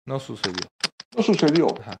sucedió. No sucedió. No sucedió.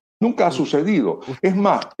 Ajá. Nunca ha sucedido. Es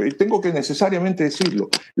más, tengo que necesariamente decirlo,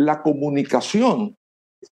 la comunicación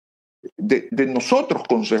de nosotros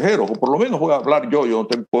consejeros, o por lo menos voy a hablar yo no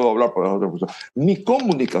puedo hablar por las otras personas, mi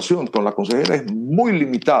comunicación con la consejera es muy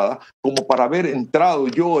limitada como para haber entrado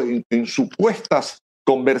yo en supuestas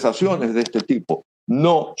conversaciones de este tipo.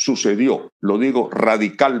 No sucedió, lo digo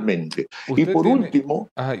radicalmente. Y por último...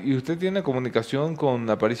 ¿Y usted tiene comunicación con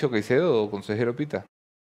Aparicio Caicedo o consejero Pita?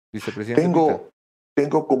 Vicepresidente Pita.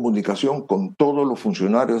 Tengo comunicación con todos los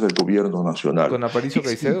funcionarios del gobierno nacional. ¿Con Aparicio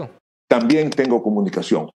Caicedo? también tengo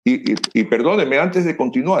comunicación. Y perdóneme, antes de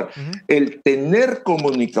continuar, el tener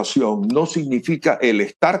comunicación no significa el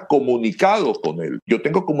estar comunicado con él. Yo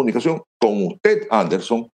tengo comunicación con usted,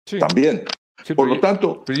 Anderson, Sí. también. Sí, Por lo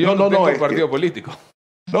tanto, pero yo no tengo partido político.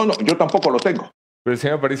 No, yo tampoco lo tengo. Pero el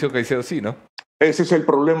señor Aparicio Caicedo sí, ¿no? Ese es el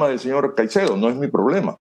problema del señor Caicedo, no es mi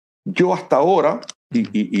problema. Yo hasta ahora,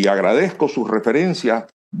 y agradezco sus referencias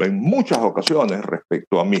en muchas ocasiones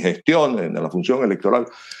respecto a mi gestión en la función electoral,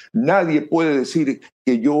 nadie puede decir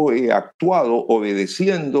que yo he actuado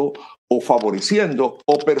obedeciendo o favoreciendo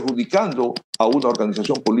o perjudicando a una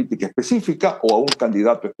organización política específica o a un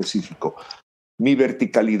candidato específico. Mi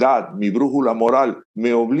verticalidad, mi brújula moral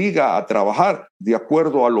me obliga a trabajar de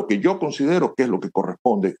acuerdo a lo que yo considero que es lo que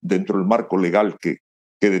corresponde dentro del marco legal que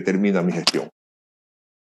determina mi gestión.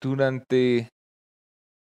 Durante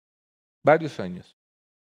varios años,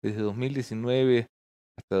 desde 2019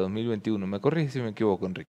 hasta 2021, me corrige si me equivoco,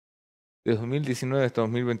 Enrique, de 2019 hasta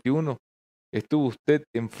 2021, estuvo usted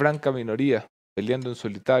en franca minoría, peleando en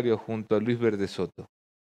solitario junto a Luis Verde Soto.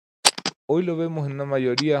 Hoy lo vemos en una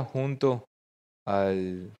mayoría junto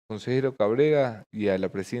al consejero Cabrera y a la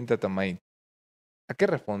presidenta Tamaín. ¿A qué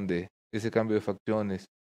responde ese cambio de facciones,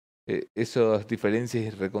 esas diferencias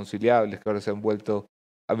irreconciliables que ahora se han vuelto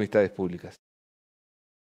amistades públicas?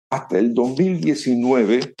 Hasta el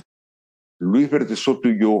 2019, Luis Verde Soto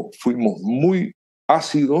y yo fuimos muy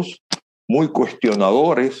ácidos, muy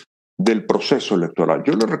cuestionadores del proceso electoral.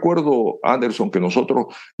 Yo le recuerdo, Anderson, que nosotros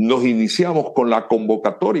nos iniciamos con la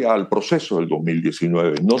convocatoria al proceso del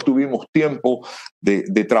 2019. No tuvimos tiempo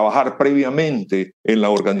de trabajar previamente en la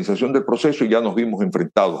organización del proceso y ya nos vimos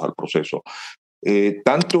enfrentados al proceso.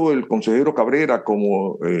 Tanto el consejero Cabrera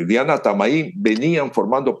como Diana Tamaín venían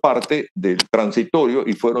formando parte del transitorio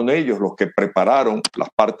y fueron ellos los que prepararon las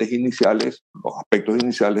partes iniciales, los aspectos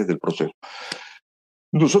iniciales del proceso.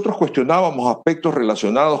 Nosotros cuestionábamos aspectos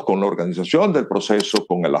relacionados con la organización del proceso,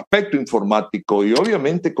 con el aspecto informático y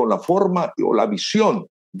obviamente con la forma o la visión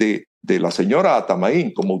de la señora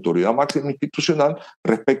Atamaín como autoridad máxima institucional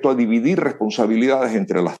respecto a dividir responsabilidades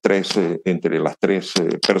entre las tres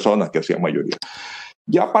personas que hacían mayoría.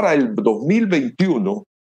 Ya para el 2021,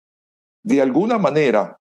 de alguna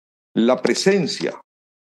manera, la presencia,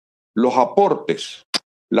 los aportes,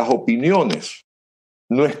 las opiniones,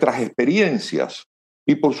 nuestras experiencias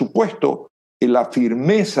y, por supuesto, la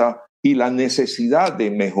firmeza y la necesidad de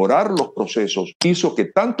mejorar los procesos hizo que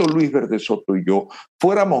tanto Luis Verde Soto y yo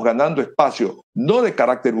fuéramos ganando espacios, no de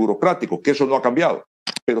carácter burocrático, que eso no ha cambiado,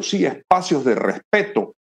 pero sí espacios de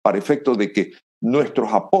respeto para efecto de que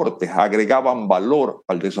nuestros aportes agregaban valor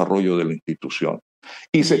al desarrollo de la institución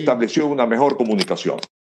y se estableció una mejor comunicación.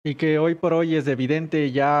 Y que hoy por hoy es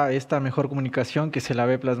evidente ya esta mejor comunicación que se la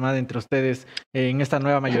ve plasmada entre ustedes en esta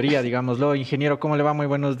nueva mayoría, digámoslo. Ingeniero, ¿cómo le va? Muy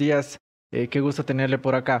buenos días. Qué gusto tenerle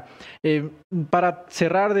por acá. Para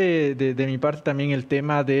cerrar de mi parte también el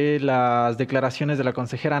tema de las declaraciones de la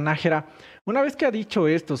consejera Nájera, una vez que ha dicho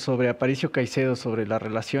esto sobre Aparicio Caicedo, sobre las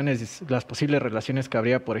relaciones, las posibles relaciones que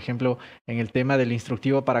habría, por ejemplo, en el tema del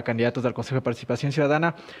instructivo para candidatos al Consejo de Participación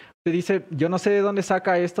Ciudadana, usted dice, yo no sé de dónde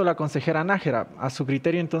saca esto la consejera Nájera. A su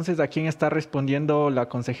criterio, entonces, ¿a quién está respondiendo la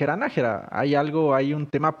consejera Nájera? ¿Hay un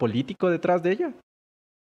tema político detrás de ella?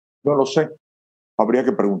 No lo sé. Habría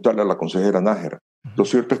que preguntarle a la consejera Nájera. Lo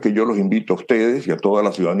cierto es que yo los invito a ustedes y a toda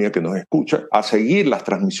la ciudadanía que nos escucha a seguir las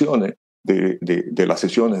transmisiones de las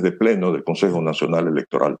sesiones de pleno del Consejo Nacional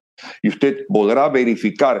Electoral. Y usted podrá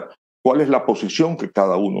verificar cuál es la posición que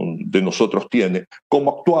cada uno de nosotros tiene,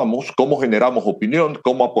 cómo actuamos, cómo generamos opinión,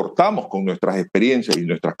 cómo aportamos con nuestras experiencias y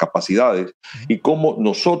nuestras capacidades y cómo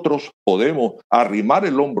nosotros podemos arrimar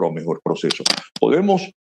el hombro a un mejor proceso.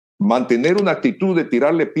 Podemos mantener una actitud de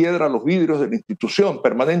tirarle piedra a los vidrios de la institución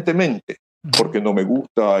permanentemente, porque no me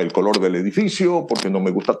gusta el color del edificio, porque no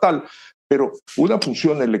me gusta tal, pero una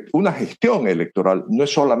gestión electoral no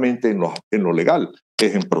es solamente en lo legal,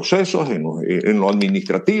 es en procesos, en lo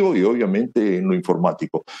administrativo y obviamente en lo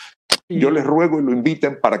informático. Yo les ruego y lo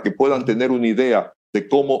inviten para que puedan tener una idea de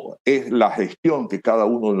cómo es la gestión que cada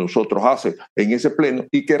uno de nosotros hace en ese pleno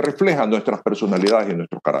y que refleja nuestras personalidades y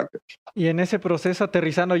nuestros caracteres. Y en ese proceso,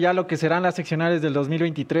 aterrizando ya lo que serán las seccionales del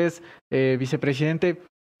 2023, vicepresidente,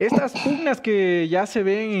 estas pugnas que ya se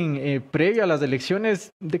ven previo a las elecciones,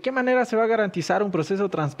 ¿de qué manera se va a garantizar un proceso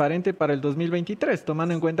transparente para el 2023?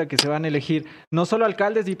 Tomando en cuenta que se van a elegir no solo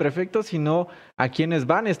alcaldes y prefectos, sino a quienes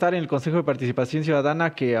van a estar en el Consejo de Participación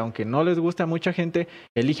Ciudadana, que aunque no les guste a mucha gente,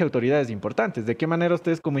 elige autoridades importantes. ¿De qué manera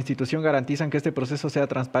ustedes como institución garantizan que este proceso sea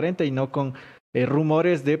transparente y no con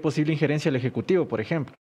rumores de posible injerencia del Ejecutivo, por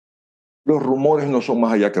ejemplo? Los rumores no son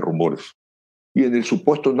más allá que rumores. Y en el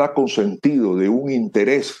supuesto no consentido de un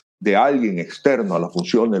interés de alguien externo a la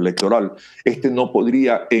función electoral, no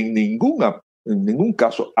podría en ningún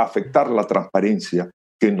caso afectar la transparencia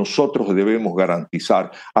que nosotros debemos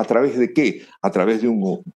garantizar. ¿A través de qué? A través de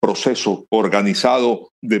un proceso organizado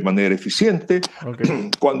de manera eficiente.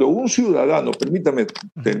 Okay. Cuando un ciudadano, permítame,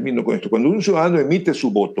 termino con esto, cuando un ciudadano emite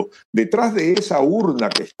su voto, detrás de esa urna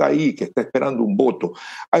que está ahí, que está esperando un voto,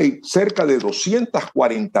 hay cerca de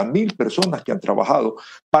 240.000 personas que han trabajado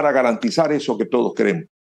para garantizar eso que todos queremos,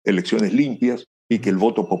 elecciones limpias y que el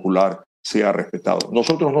voto popular sea respetado.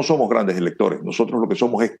 Nosotros no somos grandes electores, nosotros lo que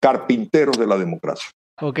somos es carpinteros de la democracia.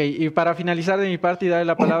 Ok, y para finalizar de mi parte y darle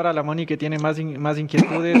la palabra a la Moni que tiene más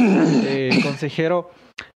inquietudes, consejero,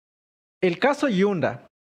 el caso Yunda,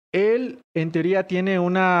 él en teoría tiene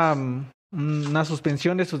una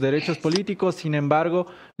suspensión de sus derechos políticos, sin embargo,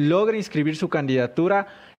 logra inscribir su candidatura.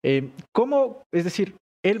 ¿Cómo? Es decir,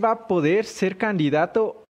 él va a poder ser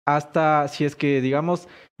candidato hasta, si es que, digamos,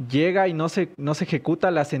 llega y no se ejecuta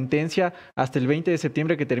la sentencia hasta el 20 de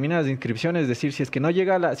septiembre que terminan las inscripciones, es decir, si es que no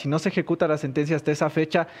llega si no se ejecuta la sentencia hasta esa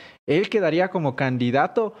fecha, ¿él quedaría como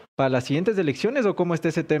candidato para las siguientes elecciones o cómo está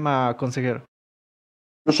ese tema, consejero?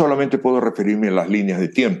 Yo solamente puedo referirme a las líneas de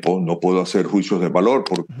tiempo, no puedo hacer juicios de valor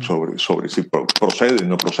sobre si procede o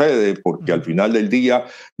no procede, porque al final del día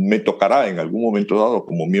me tocará en algún momento dado,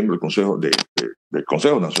 como miembro del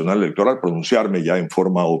Consejo Nacional Electoral, pronunciarme ya en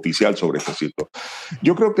forma oficial sobre este sitio.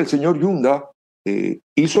 Yo creo que el señor Yunda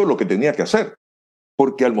hizo lo que tenía que hacer,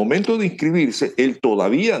 porque al momento de inscribirse, él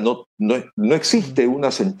todavía no existe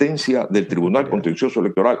una sentencia del Tribunal Contencioso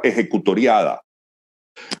Electoral ejecutoriada.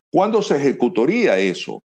 ¿Cuándo se ejecutaría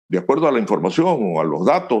eso? De acuerdo a la información o a los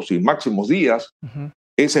datos y máximos días,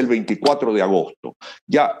 es el 24 de agosto.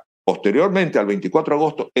 Ya posteriormente al 24 de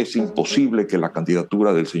agosto es imposible que la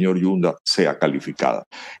candidatura del señor Yunda sea calificada.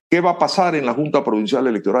 ¿Qué va a pasar en la Junta Provincial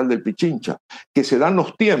Electoral del Pichincha? Que se dan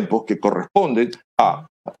los tiempos que corresponden a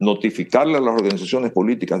notificarle a las organizaciones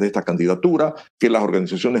políticas de esta candidatura, que las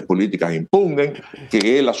organizaciones políticas impugnen,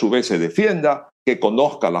 que él a su vez se defienda, que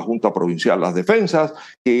conozca la Junta Provincial las defensas,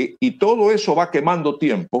 y todo eso va quemando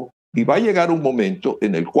tiempo y va a llegar un momento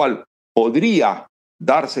en el cual podría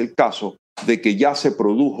darse el caso de que ya se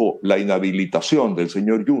produjo la inhabilitación del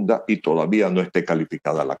señor Yunda y todavía no esté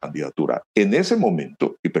calificada la candidatura. En ese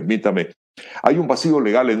momento, y permítame, hay un vacío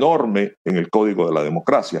legal enorme en el Código de la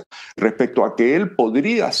Democracia respecto a que él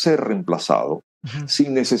podría ser reemplazado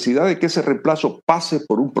sin necesidad de que ese reemplazo pase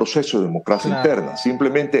por un proceso de democracia interna,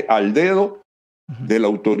 simplemente al dedo de la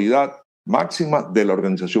autoridad máxima de la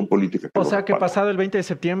organización política. O sea que pasado el 20 de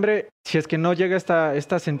septiembre, si es que no llega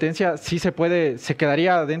esta sentencia, sí se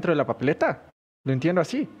quedaría dentro de la papeleta. ¿Lo entiendo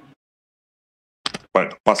así?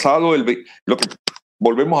 Bueno, pasado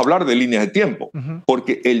volvemos a hablar de líneas de tiempo,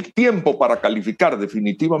 porque el tiempo para calificar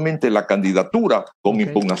definitivamente la candidatura con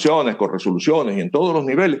impugnaciones, con resoluciones y en todos los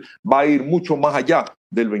niveles va a ir mucho más allá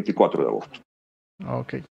del 24 de agosto.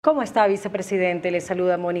 Okay. ¿Cómo está, vicepresidente? Le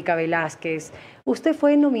saluda Mónica Velázquez. Usted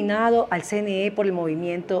fue nominado al CNE por el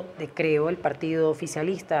movimiento de Creo, el partido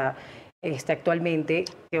oficialista actualmente,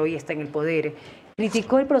 que hoy está en el poder.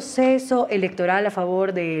 Criticó el proceso electoral a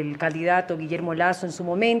favor del candidato Guillermo Lasso en su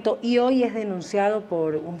momento y hoy es denunciado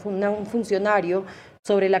por un funcionario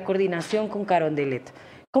sobre la coordinación con Carondelet.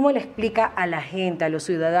 ¿Cómo le explica a la gente, a los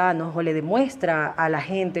ciudadanos, o le demuestra a la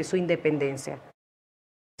gente su independencia?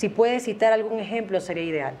 Si puede citar algún ejemplo, sería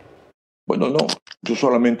ideal. Bueno, no. Yo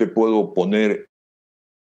solamente puedo poner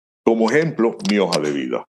como ejemplo mi hoja de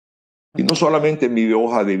vida. Y no solamente mi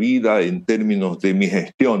hoja de vida en términos de mi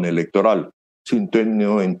gestión electoral,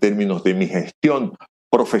 sino en términos de mi gestión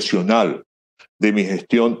profesional, de mi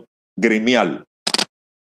gestión gremial.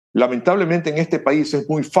 Lamentablemente en este país es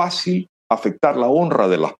muy fácil afectar la honra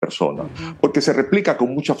de las personas, porque se replica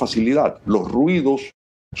con mucha facilidad. Los ruidos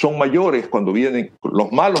son mayores cuando vienen, los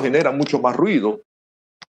malos generan mucho más ruido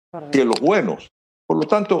que los buenos. Por lo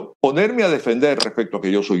tanto, ponerme a defender respecto a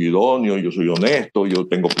que yo soy idóneo, yo soy honesto, yo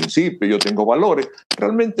tengo principios, yo tengo valores,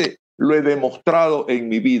 realmente lo he demostrado en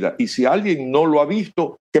mi vida. Y si alguien no lo ha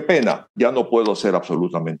visto, qué pena, ya no puedo hacer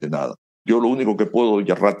absolutamente nada. Yo lo único que puedo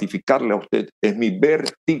ya ratificarle a usted es mi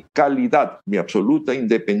verticalidad, mi absoluta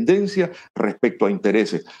independencia respecto a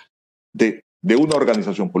intereses de una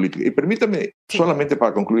organización política. Y permítame solamente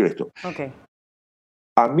para concluir esto.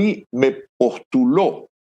 A mí me postuló,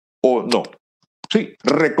 o no, sí,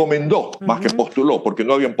 recomendó, más que postuló, porque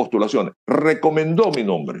no habían postulaciones, recomendó mi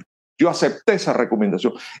nombre. Yo acepté esa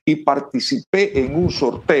recomendación y participé en un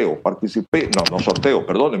sorteo,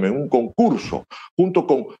 en un concurso, junto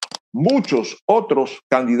con muchos otros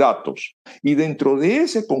candidatos. Y dentro de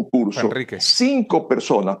ese concurso, Enrique, 5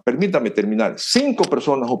 personas, permítame terminar, 5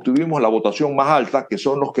 personas obtuvimos la votación más alta, que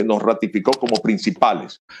son los que nos ratificó como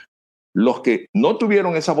principales. Los que no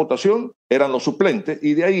tuvieron esa votación eran los suplentes,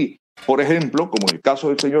 y de ahí, por ejemplo, como en el caso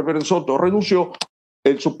del señor Verde Soto, renunció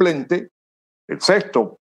el suplente, el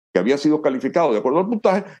sexto, que había sido calificado de acuerdo al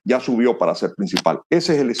puntaje, ya subió para ser principal.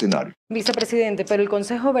 Ese es el escenario. Vicepresidente, pero el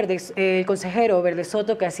consejero Verde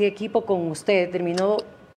Soto, que hacía equipo con usted, terminó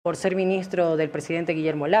por ser ministro del presidente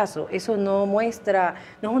Guillermo Lasso. Eso no muestra,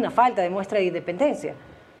 no es una falta de muestra de independencia.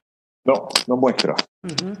 No, no muestra.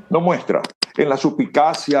 No muestra. En la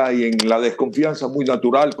suspicacia y en la desconfianza muy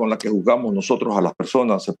natural con la que juzgamos nosotros a las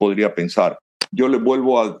personas se podría pensar. Yo le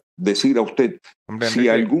vuelvo a decir a usted, hombre, si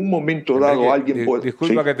Enrique, algún momento dado Enrique, alguien puede...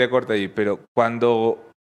 Disculpa sí. que te corte ahí, pero cuando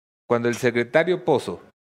el secretario Pozo,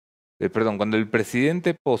 cuando el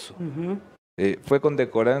presidente Pozo fue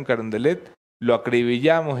condecorado en Carondelet, lo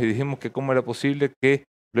acribillamos y dijimos que cómo era posible que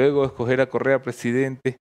luego de escoger a Correa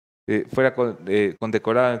presidente fuera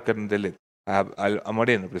condecorado en Carondelet, a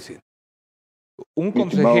Moreno presidente. Un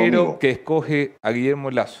consejero que escoge a Guillermo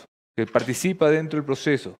Lasso, que participa dentro del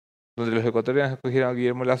proceso, donde los ecuatorianos escogieron a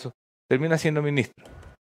Guillermo Lasso, termina siendo ministro.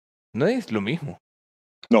 No es lo mismo.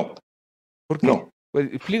 No. ¿Por qué? No.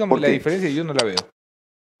 Pues explícame la diferencia y yo no la veo.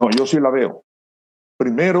 No, yo sí la veo.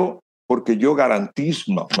 Primero, porque yo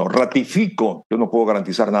ratifico, yo no puedo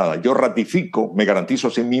garantizar nada, yo ratifico, me garantizo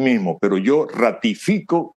a mí mismo, pero yo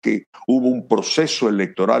ratifico que hubo un proceso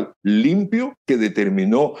electoral limpio que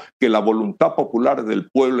determinó que la voluntad popular del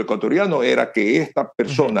pueblo ecuatoriano era que esta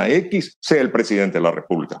persona X sea el presidente de la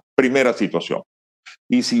República. Primera situación.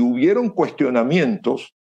 Y si hubieron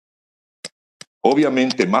cuestionamientos,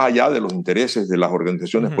 obviamente, más allá de los intereses de las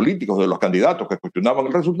organizaciones políticas, de los candidatos que cuestionaban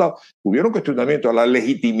el resultado, hubieron cuestionamientos a la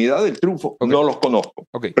legitimidad del triunfo. No los conozco.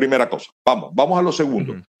 Primera cosa. Vamos a lo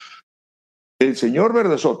segundo. El señor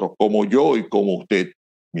Verde Soto, como yo y como usted,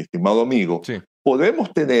 mi estimado amigo,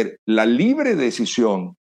 podemos tener la libre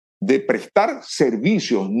decisión de prestar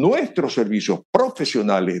servicios, nuestros servicios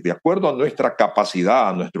profesionales, de acuerdo a nuestra capacidad,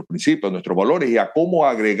 a nuestros principios, a nuestros valores y a cómo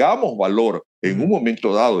agregamos valor en un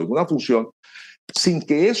momento dado, en una función, sin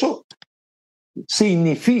que eso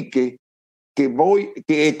signifique que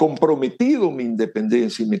he comprometido mi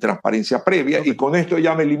independencia y mi transparencia previa, y con esto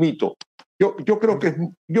ya me limito. Yo creo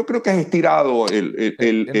que es estirado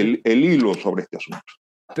el hilo sobre este asunto.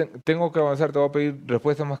 Tengo que avanzar, te voy a pedir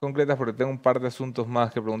respuestas más concretas porque tengo un par de asuntos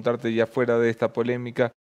más que preguntarte ya fuera de esta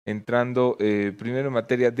polémica, entrando primero en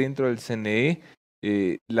materia dentro del CNE,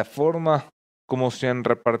 la forma como se han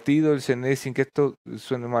repartido el CNE, sin que esto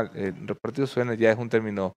suene mal, repartido suena ya es un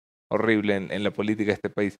término horrible en la política de este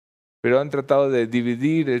país, pero han tratado de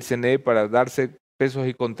dividir el CNE para darse pesos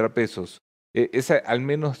y contrapesos. Esa, al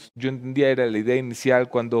menos yo entendía, era la idea inicial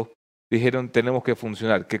cuando dijeron tenemos que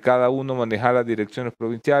funcionar, que cada uno manejara direcciones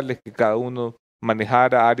provinciales, que cada uno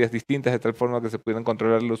manejara áreas distintas de tal forma que se pudieran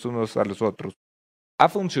controlar los unos a los otros. ¿Ha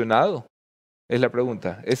funcionado? Es la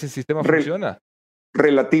pregunta. ¿Ese sistema funciona?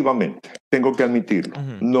 Relativamente, tengo que admitirlo,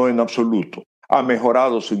 no en absoluto. Ha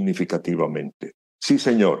mejorado significativamente. Sí,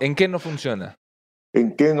 señor. ¿En qué no funciona?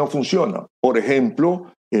 ¿En qué no funciona? Por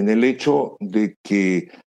ejemplo, en el hecho de que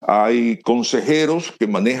hay consejeros que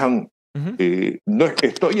manejan, no,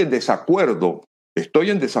 estoy en desacuerdo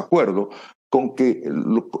con que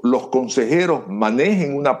los consejeros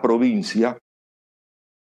manejen una provincia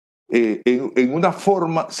en una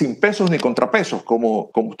forma sin pesos ni contrapesos, como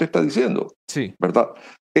usted está diciendo. Sí. ¿Verdad?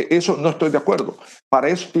 Eso no estoy de acuerdo. Para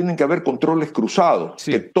eso tienen que haber controles cruzados,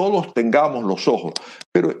 que todos tengamos los ojos.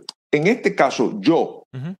 Pero en este caso, yo,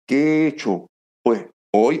 ¿qué he hecho? Pues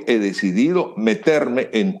hoy he decidido meterme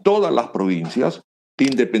en todas las provincias,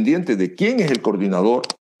 independiente de quién es el coordinador,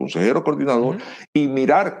 consejero coordinador, y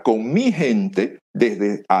mirar con mi gente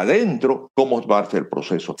desde adentro cómo va a ser el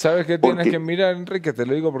proceso. ¿Sabes qué tienes que mirar, Enrique? Te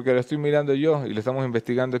lo digo porque lo estoy mirando yo y lo estamos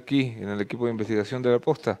investigando aquí en el equipo de investigación de La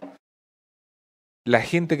Posta. La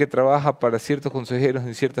gente que trabaja para ciertos consejeros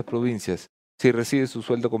en ciertas provincias, si recibe su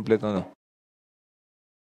sueldo completo o no.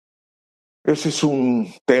 Ese es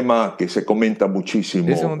un tema que se comenta muchísimo.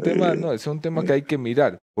 Ese es un tema, ese es un tema que hay que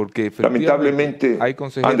mirar, porque efectivamente lamentablemente hay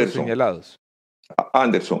consejeros señalados.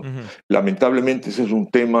 Anderson, lamentablemente ese es un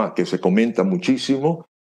tema que se comenta muchísimo.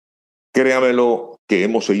 Créamelo que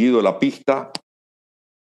hemos seguido la pista,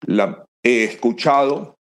 he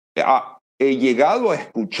escuchado, he llegado a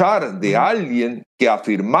escuchar de alguien que ha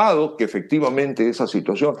afirmado que efectivamente esa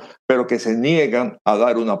situación, pero que se niegan a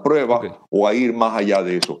dar una prueba o a ir más allá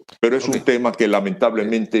de eso. Pero es un tema que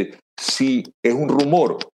lamentablemente sí es un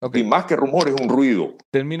rumor, y más que rumor es un ruido.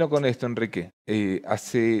 Termino con esto, Enrique.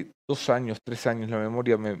 Hace 2 años, 3 años, la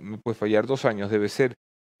memoria me puede fallar, 2 años debe ser,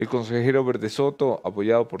 el consejero Verde Soto,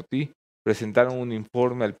 apoyado por ti, presentaron un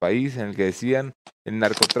informe al país en el que decían el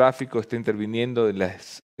narcotráfico está interviniendo en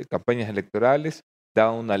las campañas electorales,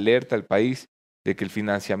 daban una alerta al país de que el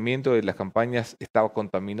financiamiento de las campañas estaba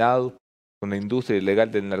contaminado con la industria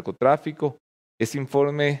ilegal del narcotráfico. Ese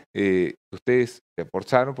informe que ustedes se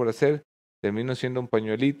esforzaron por hacer terminó siendo un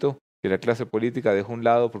pañuelito que la clase política dejó a un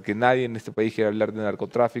lado porque nadie en este país quiere hablar de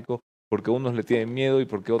narcotráfico, porque unos le tienen miedo y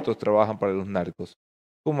porque otros trabajan para los narcos.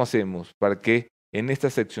 ¿Cómo hacemos para que en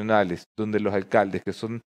estas seccionales, donde los alcaldes, que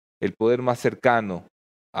son el poder más cercano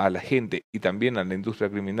a la gente y también a la industria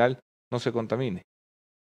criminal, no se contamine?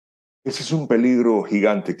 Ese es un peligro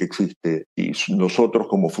gigante que existe y nosotros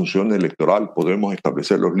como función electoral podemos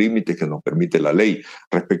establecer los límites que nos permite la ley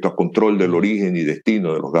respecto a control del origen y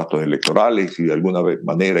destino de los gastos electorales y de alguna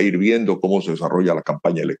manera ir viendo cómo se desarrolla la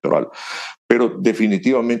campaña electoral. Pero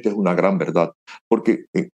definitivamente es una gran verdad, porque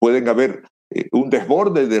pueden haber un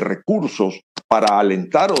desborde de recursos para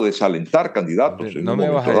alentar o desalentar candidatos. ¿No me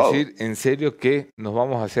vas a decir en serio que nos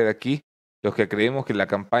vamos a hacer aquí los que creemos que la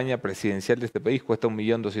campaña presidencial de este país cuesta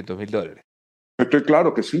 $1.200.000? Estoy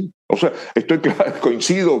claro que sí. O sea,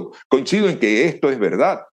 coincido en que esto es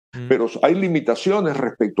verdad, pero hay limitaciones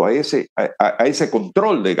respecto a ese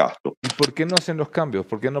control de gasto. ¿Y por qué no hacen los cambios?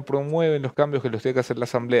 ¿Por qué no promueven los cambios que los tiene que hacer la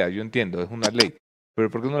Asamblea? Yo entiendo, es una ley, pero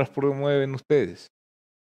 ¿por qué no los promueven ustedes?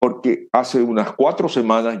 Porque hace unas 4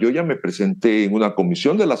 semanas yo ya me presenté en una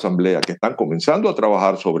comisión de la Asamblea que están comenzando a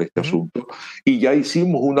trabajar sobre este asunto y ya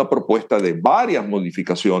hicimos una propuesta de varias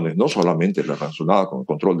modificaciones, no solamente relacionadas con el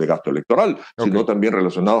control de gasto electoral, sino también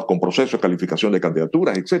relacionadas con procesos de calificación de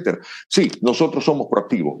candidaturas, etc. Sí, nosotros somos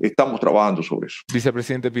proactivos, estamos trabajando sobre eso.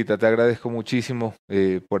 Vicepresidente Pita, te agradezco muchísimo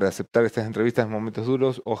por aceptar estas entrevistas en momentos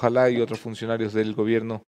duros. Ojalá y otros funcionarios del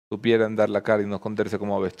gobierno supieran dar la cara y no esconderse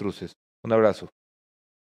como avestruces. Un abrazo.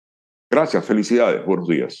 Gracias, felicidades, buenos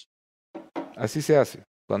días. Así se hace.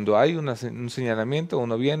 Cuando hay un señalamiento,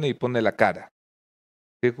 uno viene y pone la cara.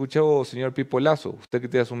 Te escuchó, señor Pipo Lazo, usted que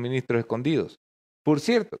tiene a sus ministros escondidos. Por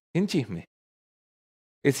cierto, en chisme,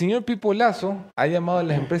 el señor Pipo Lazo ha llamado a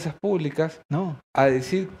las empresas públicas a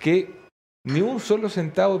decir que ni un solo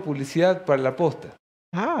centavo de publicidad para la posta.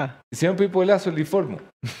 El señor Pipo Lazo le informo.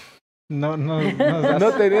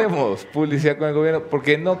 No tenemos publicidad con el gobierno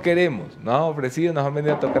porque no queremos. Nos han ofrecido, nos han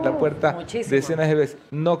venido a tocar la puerta decenas de veces.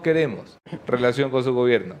 No queremos relación con su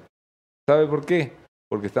gobierno. ¿Sabe por qué?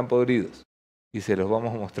 Porque están podridos y se los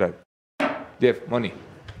vamos a mostrar. Jeff, Moni.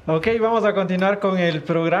 Ok, vamos a continuar con el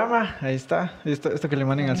programa. Ahí está, esto que le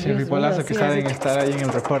manden al señor Pipolazo, que saben estar ahí en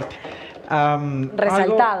el reporte.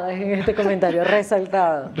 Resaltado en este comentario,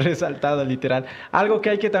 resaltado. Resaltado, literal. Algo que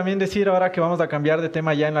hay que también decir ahora que vamos a cambiar de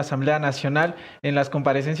tema ya en la Asamblea Nacional, en las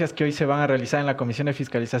comparecencias que hoy se van a realizar en la Comisión de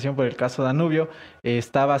Fiscalización por el caso Danubio,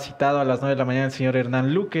 estaba citado a las 9 de la mañana el señor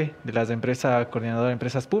Hernán Luque, de las empresas, coordinador de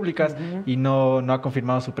empresas públicas, y no ha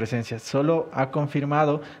confirmado su presencia. Solo ha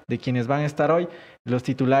confirmado de quienes van a estar hoy los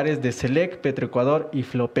titulares de SELEC, Petroecuador y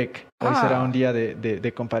Flopec. Hoy será un día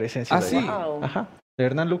de comparecencia. ¿Ah, sí? Ajá.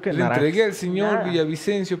 Hernán Luque. Le entregué al señor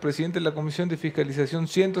Villavicencio, presidente de la Comisión de Fiscalización,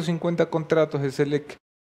 150 contratos de SELEC,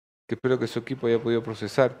 que espero que su equipo haya podido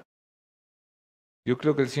procesar. Yo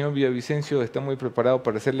creo que el señor Villavicencio está muy preparado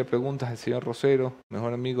para hacerle preguntas al señor Rosero,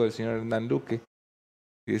 mejor amigo del señor Hernán Luque,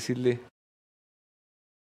 y decirle,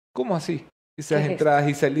 ¿cómo así? Esas entradas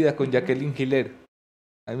y salidas con Jacqueline Giler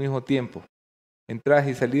al mismo tiempo, entradas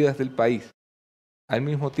y salidas del país al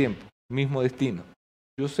mismo tiempo, mismo destino.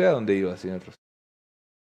 Yo sé a dónde iba, señor Rosero.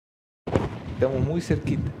 Estamos muy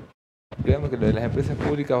cerquita. Créanme que lo de las empresas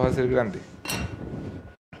públicas va a ser grande.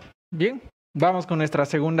 Bien, vamos con nuestra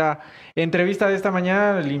segunda entrevista de esta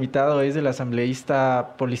mañana. El invitado es el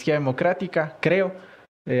asambleísta Policía Democrática, creo,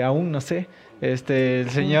 aún no sé, el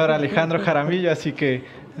señor Alejandro Jaramillo, así que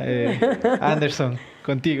Anderson,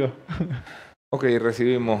 contigo. Ok,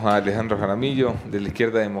 recibimos a Alejandro Jaramillo de la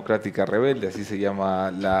Izquierda Democrática Rebelde, así se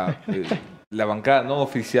llama la bancada no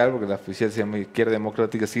oficial, porque la oficial se llama Izquierda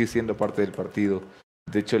Democrática, sigue siendo parte del partido.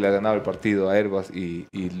 De hecho, le ha ganado el partido a Herbas y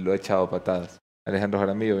lo ha echado a patadas. Alejandro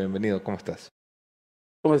Jaramillo, bienvenido, ¿cómo estás?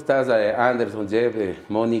 ¿Cómo estás, Anderson, Jeff,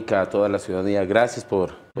 Mónica, toda la ciudadanía? Gracias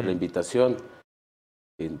por la invitación.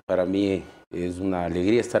 Para mí es una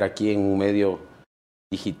alegría estar aquí en un medio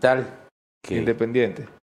digital. Independiente.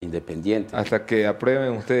 Hasta que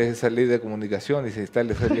aprueben ustedes esa ley de comunicación y se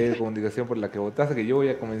instale esa ley de comunicación por la que votaste, que yo voy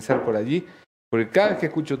a comenzar por allí, porque cada vez que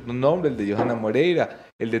escucho tu nombre, el de Johanna Moreira,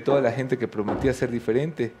 el de toda la gente que prometía ser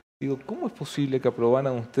diferente, Digo, ¿cómo es posible que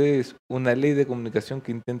aprobaran ustedes una ley de comunicación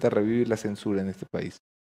que intenta revivir la censura en este país?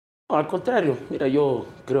 No, al contrario, mira, yo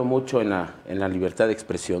creo mucho en la libertad de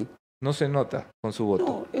expresión. No se nota con su voto.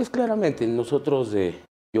 No, es claramente, nosotros,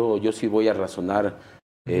 yo sí voy a razonar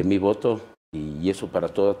mi voto y eso para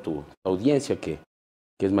toda tu audiencia que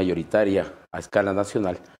es mayoritaria a escala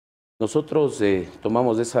nacional. Nosotros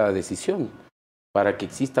tomamos esa decisión para que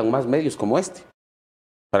existan más medios como este,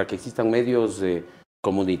 para que existan medios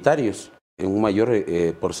comunitarios en un mayor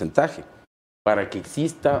porcentaje, para que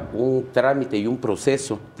exista un trámite y un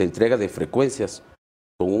proceso de entrega de frecuencias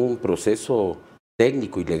con un proceso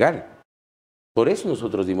técnico y legal. Por eso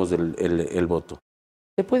nosotros dimos el voto.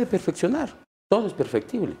 Se puede perfeccionar, todo es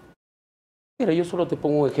perfectible. Mira, yo solo te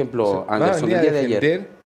pongo un ejemplo, Anderson, el día de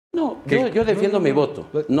ayer. No, yo defiendo mi voto,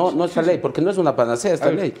 no esta ley, porque no es una panacea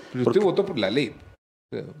esta ley. Pero usted votó por la ley.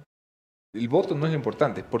 El voto no es lo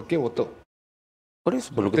importante. ¿Por qué votó? Por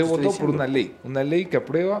eso, por lo que usted te votó estoy por diciendo. una ley que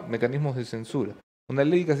aprueba mecanismos de censura, una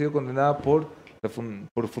ley que ha sido condenada por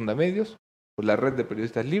Fundamedios, por la red de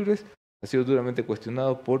periodistas libres, ha sido duramente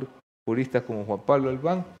cuestionado por juristas como Juan Pablo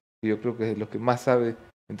Albán, que yo creo que es de los que más sabe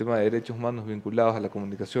en temas de derechos humanos vinculados a la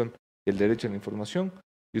comunicación y el derecho a la información.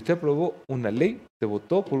 Y usted aprobó una ley, se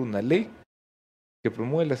votó por una ley que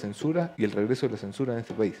promueve la censura y el regreso de la censura en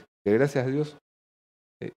este país, que gracias a Dios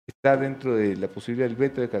está dentro de la posibilidad del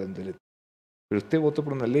veto de Carondelet. Pero usted votó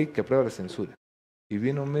por una ley que aprueba la censura. Y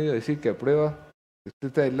viene un medio a decir que aprueba, que usted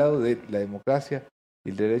está del lado de la democracia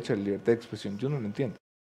y el derecho a la libertad de expresión. Yo no lo entiendo.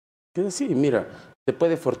 Sí, mira, se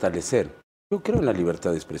puede fortalecer. Yo creo en la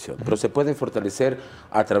libertad de expresión, pero se puede fortalecer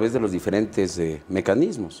a través de los diferentes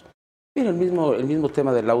mecanismos. Mira, el mismo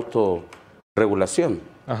tema de la autorregulación.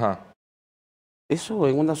 Ajá. Eso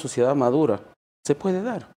en una sociedad madura se puede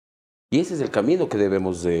dar. Y ese es el camino que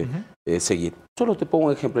debemos de seguir. Solo te pongo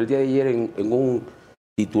un ejemplo. El día de ayer en un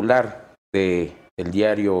titular del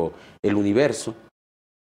diario El Universo,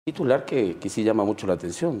 titular que sí llama mucho la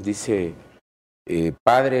atención. Dice,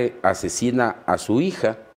 padre asesina a su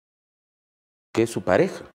hija, que es su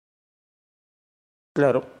pareja.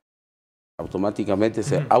 Claro, automáticamente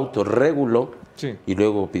se autorreguló y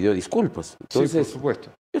luego pidió disculpas. Entonces, sí, por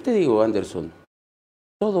supuesto. Yo te digo, Anderson,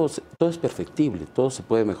 todo es perfectible, todo se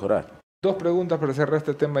puede mejorar. Dos preguntas para cerrar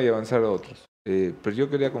este tema y avanzar a otros. Pero yo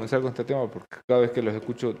quería comenzar con este tema porque cada vez que los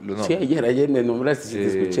escucho lo nombro. Sí, ayer me nombraste, sí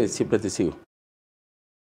te escuché, siempre te sigo.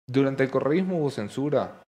 ¿Durante el correísmo hubo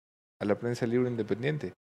censura a la prensa libre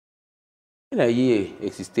independiente? Mira, allí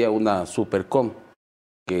existía una Supercom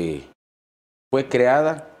que fue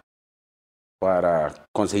creada para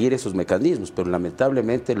conseguir esos mecanismos, pero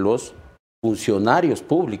lamentablemente los funcionarios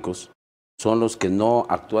públicos son los que no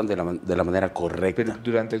actúan de la manera correcta. ¿Pero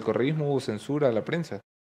durante el correísmo hubo censura a la prensa?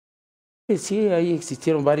 Sí, ahí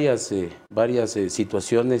existieron varias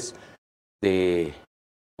situaciones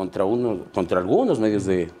contra algunos medios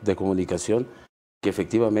de comunicación que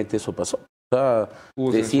efectivamente eso pasó. O sea,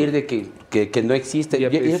 decir de que no existe. Y yo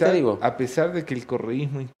te digo, a pesar de que el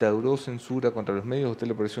correísmo instauró censura contra los medios, ¿a usted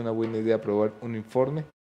le pareció una buena idea aprobar un informe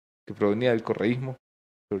que provenía del correísmo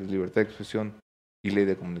sobre libertad de expresión y ley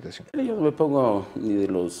de comunicación? Yo no me pongo ni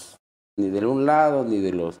de un lado ni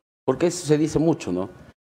de los, porque eso se dice mucho, ¿no?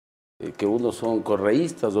 Que unos son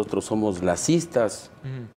correístas, otros somos lacistas.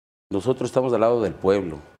 Nosotros estamos al lado del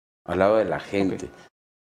pueblo, al lado de la gente. Okay.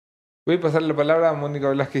 Voy a pasarle la palabra a Mónica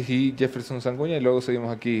Velázquez y Jefferson Sanguña y luego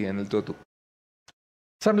seguimos aquí en el Toto.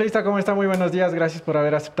 Asambleísta, ¿cómo está? Muy buenos días. Gracias por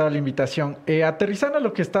haber aceptado la invitación. Aterrizando a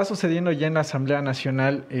lo que está sucediendo ya en la Asamblea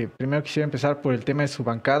Nacional, primero quisiera empezar por el tema de su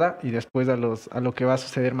bancada y después a lo que va a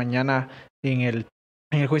suceder mañana en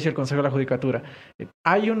el juicio del Consejo de la Judicatura.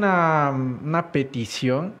 Hay una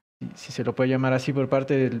petición, si se lo puede llamar así, por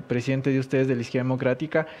parte del presidente de ustedes de la Izquierda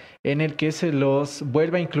Democrática, en el que se los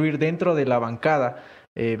vuelve a incluir dentro de la bancada.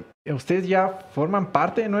 ¿Ustedes ya forman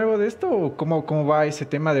parte de nuevo de esto o cómo va ese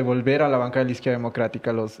tema de volver a la bancada de la Izquierda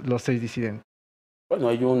Democrática los 6 disidentes? Bueno,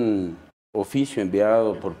 hay un oficio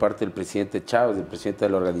enviado por parte del presidente Chávez, del presidente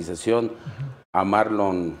de la organización, a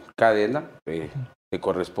Marlon Cadena, que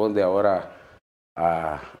corresponde ahora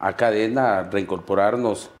a Cadena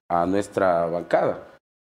reincorporarnos a nuestra bancada.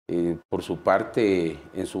 Por su parte,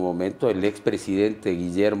 en su momento, el expresidente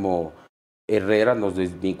Guillermo Herrera nos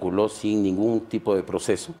desvinculó sin ningún tipo de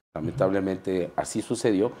proceso. Lamentablemente así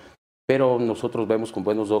sucedió, pero nosotros vemos con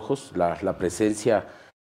buenos ojos la presencia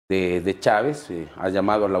de Chávez, ha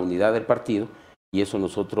llamado a la unidad del partido y eso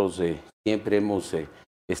nosotros siempre hemos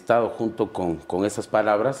estado junto con esas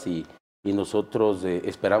palabras y nosotros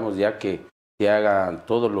esperamos ya que se hagan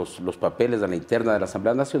todos los papeles a la interna de la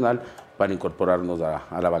Asamblea Nacional para incorporarnos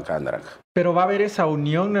a la bancada naranja. Pero va a haber esa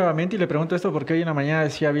unión nuevamente, y le pregunto esto porque hoy en la mañana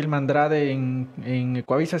decía Vilma Andrade en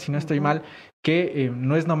Ecuavisa, si no estoy mal, que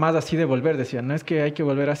no es nomás así de volver, decía, no es que hay que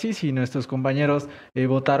volver así, si nuestros compañeros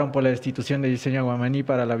votaron por la destitución de Diseño Aguamaní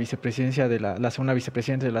para la vicepresidencia de la segunda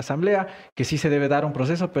vicepresidenta de la Asamblea, que sí se debe dar un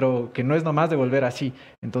proceso, pero que no es nomás de volver así.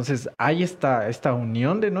 Entonces, ¿hay esta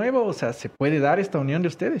unión de nuevo? O sea, ¿se puede dar esta unión de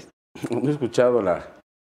ustedes? No he escuchado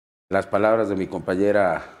las palabras de mi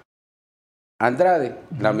compañera Andrade.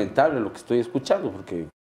 Lamentable lo que estoy escuchando, porque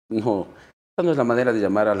esta no es la manera de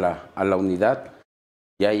llamar a la unidad.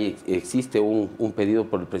 Ya existe un pedido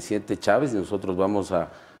por el presidente Chávez y nosotros vamos a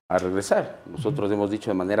regresar. Nosotros hemos dicho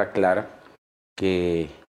de manera clara que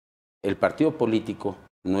el partido político,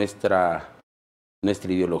 nuestra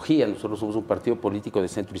ideología, nosotros somos un partido político de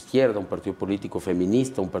centro izquierda, un partido político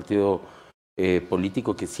feminista, un partido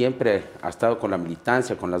político que siempre ha estado con la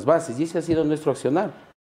militancia, con las bases, y ese ha sido nuestro accionar.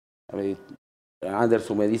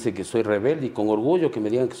 Anderson me dice que soy rebelde, y con orgullo que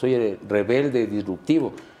me digan que soy rebelde,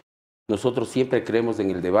 disruptivo. Nosotros siempre creemos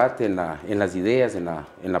en el debate, en las ideas, en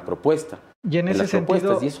la propuesta. Y en ese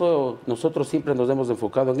sentido, y eso nosotros siempre nos hemos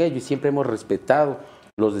enfocado en ello y siempre hemos respetado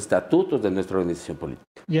los estatutos de nuestra organización política.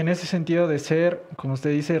 Y en ese sentido de ser, como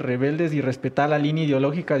usted dice, rebeldes y respetar la línea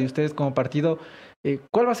ideológica de ustedes como partido,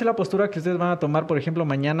 ¿cuál va a ser la postura que ustedes van a tomar, por ejemplo,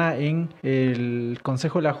 mañana en el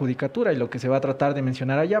Consejo de la Judicatura y lo que se va a tratar de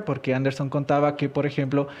mencionar allá? Porque Anderson contaba que, por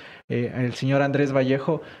ejemplo, el señor Andrés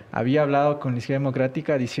Vallejo había hablado con la Izquierda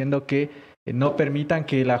Democrática diciendo que no permitan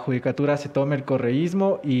que la Judicatura se tome el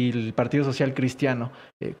correísmo y el Partido Social Cristiano.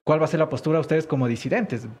 ¿Cuál va a ser la postura de ustedes como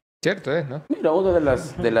disidentes? Cierto es, ¿no? Mira, una de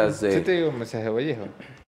las... ¿Sí te llegó el mensaje de Vallejo?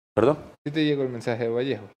 ¿Perdón? ¿Sí te llegó el mensaje de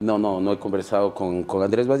Vallejo? No he conversado con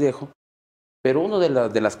Andrés Vallejo, pero una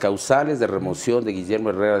de las causales de remoción de Guillermo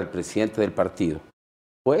Herrera, del presidente del partido,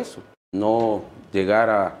 fue eso, no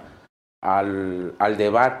llegar al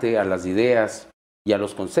debate, a las ideas y a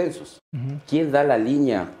los consensos. Quien da la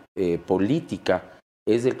línea política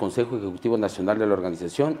es el Consejo Ejecutivo Nacional de la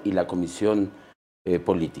organización y la Comisión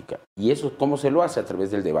política. Y eso, ¿cómo se lo hace? A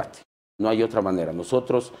través del debate. No hay otra manera.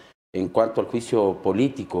 Nosotros, en cuanto al juicio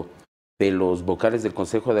político de los vocales del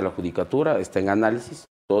Consejo de la Judicatura, está en análisis.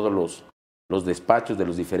 Todos los despachos de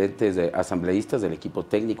los diferentes asambleístas, del equipo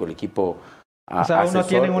técnico, el equipo asesor, aún no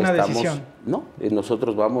tienen una decisión. No,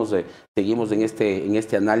 nosotros seguimos en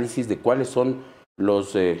este análisis de cuáles son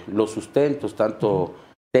los sustentos, tanto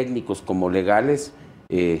técnicos como legales,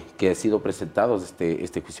 que han sido presentados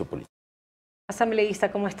este juicio político.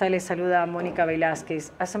 Asambleísta, ¿cómo está? Le saluda Mónica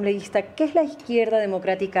Velázquez. Asambleísta, ¿qué es la izquierda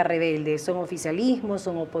democrática rebelde? ¿Son oficialismo,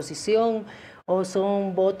 son oposición o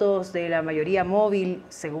son votos de la mayoría móvil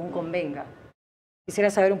según convenga? Quisiera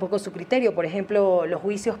saber un poco su criterio. Por ejemplo, los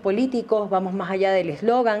juicios políticos, vamos más allá del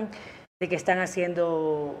eslogan de que están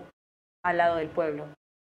haciendo al lado del pueblo.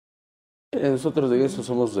 Nosotros de eso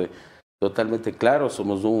somos totalmente claros.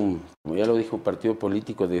 Somos como ya lo dijo, un partido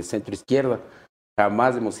político de centro izquierda.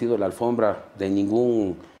 Jamás hemos sido la alfombra de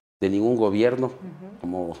ningún gobierno.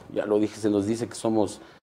 Como ya lo dije, se nos dice que somos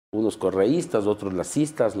unos correístas, otros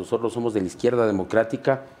lacistas. Nosotros somos de la izquierda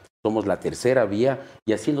democrática, somos la tercera vía,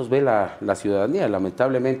 y así nos ve la ciudadanía.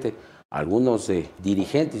 Lamentablemente, algunos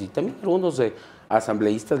dirigentes y también algunos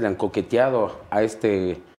asambleístas le han coqueteado a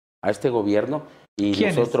este gobierno, y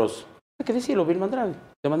 ¿quiénes? Nosotros, hay que decirlo, Vilma Andrade,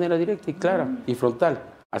 de manera directa y clara y frontal.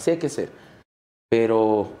 Así hay que ser.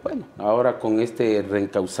 Pero bueno, ahora con este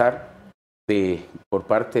reencauzar por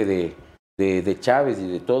parte de Chávez y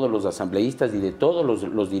de todos los asambleístas y de todos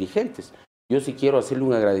los dirigentes, yo sí quiero hacerle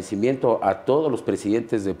un agradecimiento a todos los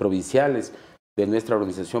presidentes provinciales de nuestra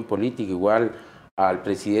organización política, igual al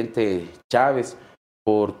presidente Chávez,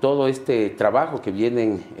 por todo este trabajo que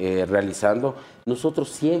vienen realizando. Nosotros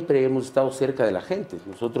siempre hemos estado cerca de la gente.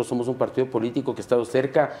 Nosotros somos un partido político que ha estado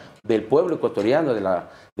cerca del pueblo ecuatoriano,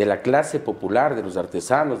 de la clase popular, de los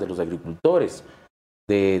artesanos, de los agricultores,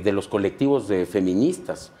 de los colectivos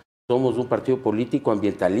feministas. Somos un partido político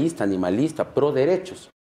ambientalista, animalista, pro derechos.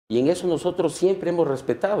 Y en eso nosotros siempre hemos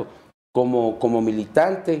respetado. Como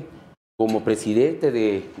militante, como presidente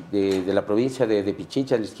de la provincia de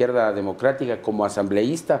Pichincha, de la izquierda democrática, como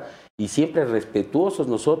asambleísta, y siempre respetuosos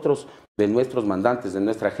nosotros de nuestros mandantes, de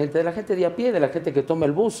nuestra gente, de la gente de a pie, de la gente que toma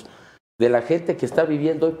el bus, de la gente que está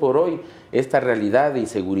viviendo hoy por hoy esta realidad de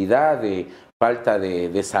inseguridad, de falta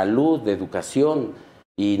de salud, de educación.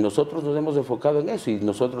 Y nosotros nos hemos enfocado en eso, y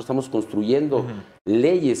nosotros estamos construyendo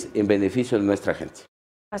leyes en beneficio de nuestra gente.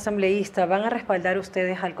 Asambleísta, ¿van a respaldar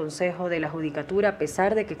ustedes al Consejo de la Judicatura a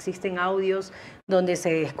pesar de que existen audios donde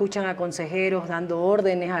se escuchan a consejeros dando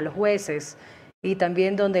órdenes a los jueces Y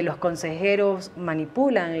también donde los consejeros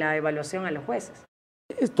manipulan la evaluación a los jueces.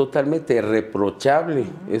 Es totalmente reprochable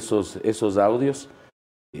esos audios.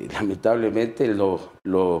 Lamentablemente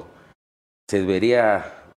se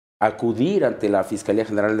debería acudir ante la Fiscalía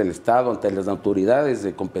General del Estado, ante las autoridades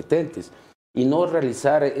competentes y no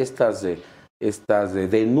realizar estas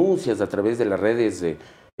denuncias a través de las redes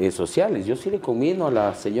sociales. Yo sí le conmino a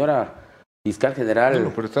la señora fiscal general.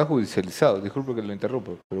 No, pero está judicializado, disculpe que lo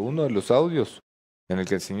interrumpa, pero uno de los audios en el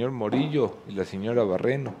que el señor Morillo y la señora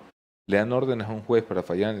Barreno le dan órdenes a un juez para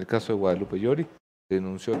fallar en el caso de Guadalupe Llori, se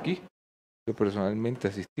denunció aquí. Yo personalmente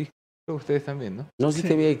asistí. Creo que ustedes también, ¿no? No, sí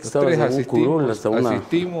te vi que estabas en un curul hasta una...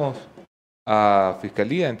 Asistimos a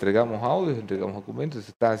Fiscalía, entregamos audios, entregamos documentos,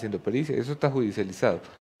 se está haciendo pericia, eso está judicializado.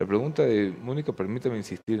 La pregunta de Mónica, permítame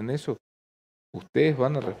insistir en eso. ¿Ustedes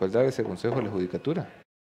van a respaldar ese Consejo de la Judicatura?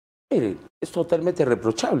 Mire, es totalmente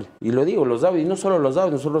reprochable. Y lo digo, los audios, y no solo los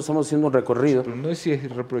audios, nosotros estamos haciendo un recorrido. Pero no es si es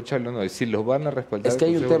reprochable o no, es si los van a respaldar. Es que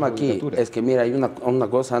hay un tema aquí, es que mira, hay una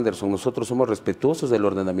cosa, Anderson, nosotros somos respetuosos del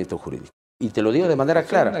ordenamiento jurídico. Y te lo digo de manera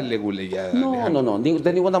clara. Es una leguleyada. No,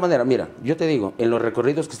 de ninguna manera. Mira, yo te digo, en los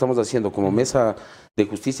recorridos que estamos haciendo como Mesa de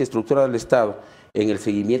Justicia y Estructura del Estado, en el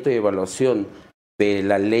seguimiento y evaluación de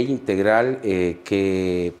la ley integral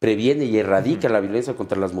que previene y erradica la violencia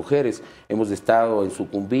contra las mujeres. Hemos estado en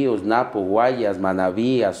Sucumbíos, Napo, Guayas,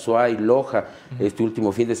 Manabí, Azuay, Loja. Este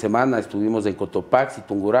último fin de semana estuvimos en Cotopaxi,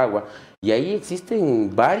 Tungurahua, y ahí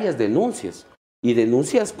existen varias denuncias. Y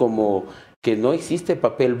denuncias como que no existe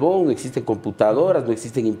papel bond, no existen computadoras, no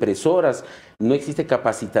existen impresoras, no existe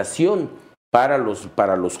capacitación para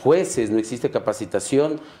los jueces, no existe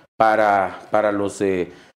capacitación para los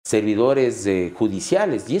servidores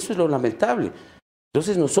judiciales, y eso es lo lamentable.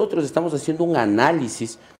 Entonces nosotros estamos haciendo un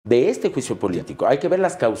análisis de este juicio político. Hay que ver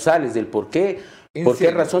las causales del por qué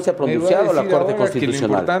razón se ha pronunciado la Corte Constitucional. Que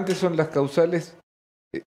lo importante son las causales.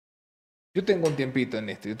 Yo tengo un tiempito en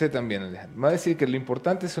esto, y usted también, Alejandro. Me va a decir que lo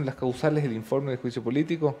importante son las causales del informe del juicio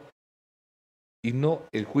político y no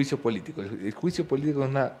el juicio político. El juicio político es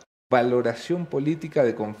una valoración política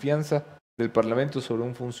de confianza del Parlamento sobre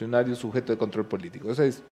un funcionario sujeto de control político. Ese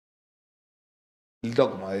es el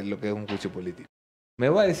dogma de lo que es un juicio político. ¿Me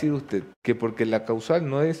va a decir usted que porque la causal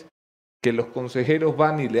no es que los consejeros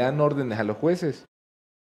van y le dan órdenes a los jueces,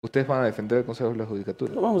 ustedes van a defender el Consejo de la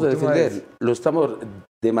Judicatura? Lo vamos a defender, lo estamos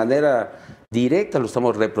de manera directa, lo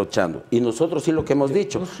estamos reprochando. Y nosotros sí lo que hemos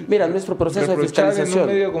dicho. Mira, nuestro proceso de fiscalización. En un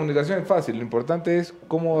medio de comunicación es fácil, lo importante es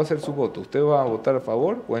cómo va a ser su voto. ¿Usted va a votar a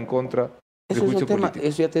favor o en contra? Eso es un tema,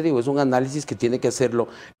 eso ya te digo, es un análisis que tiene que hacerlo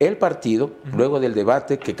el partido, luego del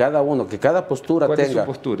debate, que cada postura tenga. ¿Cuál es su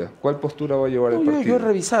postura? ¿Cuál postura va a llevar el partido? Yo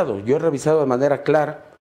he revisado de manera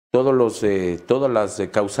clara todas las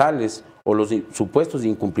causales o los supuestos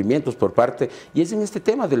incumplimientos por parte, y es en este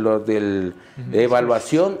tema de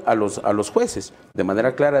evaluación a los jueces. De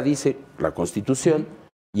manera clara dice la Constitución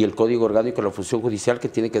y el Código Orgánico de la Función Judicial que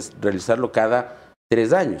tiene que realizarlo cada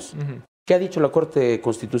 3 años. ¿Qué ha dicho la Corte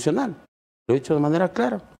Constitucional? Lo he dicho de manera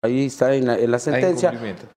clara. Ahí está en la sentencia.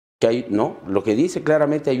 Que lo que dice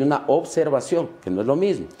claramente hay una observación, que no es lo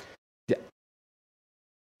mismo. Ya.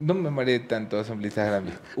 No me mareé tanto, asambleístas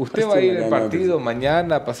grandes. Usted va a ir al partido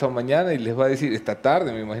mañana, pasado mañana, y les va a decir, esta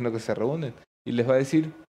tarde, me imagino que se reúnen, y les va a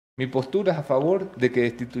decir, mi postura es a favor de que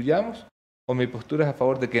destituyamos o mi postura es a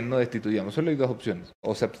favor de que no destituyamos. Solo hay 2 opciones,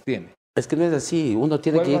 o se abstiene. Es que no es así, uno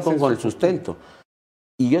tiene que ir con el sustento.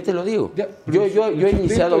 Y yo te lo digo, yo he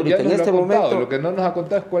iniciado ahorita en este momento. Lo que no nos ha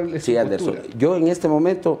contado es cuál es su Anderson, postura. yo en este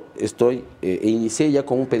momento inicié ya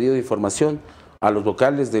con un pedido de información a los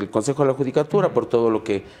vocales del Consejo de la Judicatura por todo lo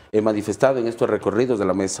que he manifestado en estos recorridos de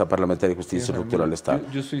la Mesa Parlamentaria de Justicia y Estructura del Estado.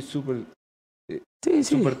 Yo soy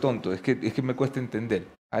súper tonto, es que me cuesta entender.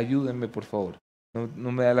 Ayúdenme, por favor.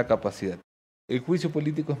 No me da la capacidad. El juicio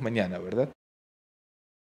político es mañana, ¿verdad?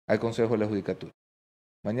 Al Consejo de la Judicatura.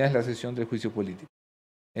 Mañana es la sesión del juicio político.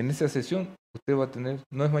 En esa sesión usted va a tener,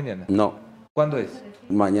 no es mañana. No. ¿Cuándo es?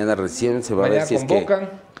 Mañana recién se va a ver si convocan, es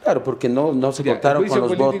que... Claro, porque no se contaron con los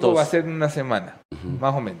votos. El juicio político va a ser en una semana,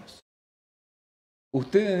 más o menos.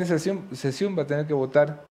 Usted en esa sesión va a tener que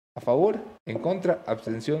votar a favor, en contra,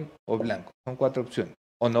 abstención o blanco. Son 4 opciones.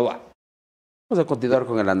 O no va. Vamos a continuar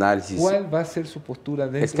con el análisis. ¿Cuál va a ser su postura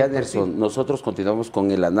dentro Es que, Anderson, nosotros continuamos con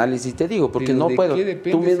el análisis, te digo, porque no puedo.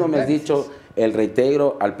 Tú mismo me has dicho el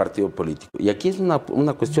reintegro al partido político. Y aquí es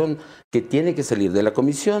una cuestión que tiene que salir de la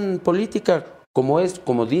comisión política,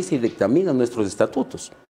 como dice y dictamina nuestros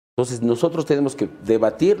estatutos. Entonces, nosotros tenemos que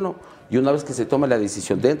debatirlo y una vez que se tome la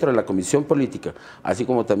decisión dentro de la comisión política, así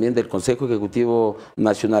como también del Consejo Ejecutivo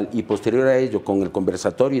Nacional y posterior a ello con el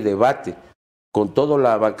conversatorio y debate con toda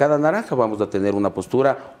la bancada naranja, vamos a tener una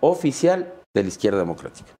postura oficial de la izquierda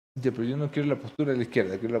democrática. Ya, pero yo no quiero la postura de la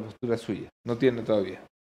izquierda, quiero la postura suya. No tiene todavía.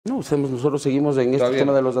 No, nosotros seguimos en este Todavía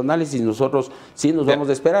tema no. de los análisis, nosotros sí nos vamos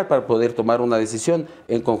a esperar para poder tomar una decisión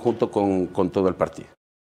en conjunto con todo el partido.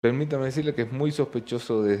 Permítame decirle que es muy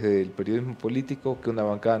sospechoso desde el periodismo político que una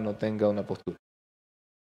bancada no tenga una postura.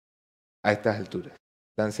 A estas alturas,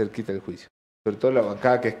 tan cerquita del juicio. Sobre todo la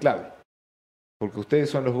bancada que es clave. Porque ustedes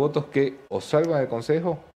son los votos que o salvan del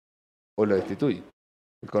Consejo o lo destituyen.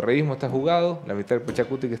 El correísmo está jugado, la mitad del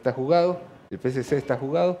Pachacuti que está jugado, el PSC está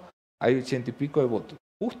jugado, hay 80 y pico de votos.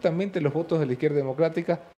 Justamente los votos de la izquierda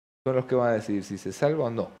democrática son los que van a decidir si se salva o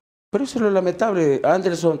no. Pero eso es lo lamentable,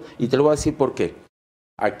 Anderson, y te lo voy a decir por qué.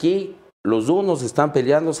 Aquí los unos están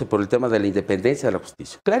peleándose por el tema de la independencia de la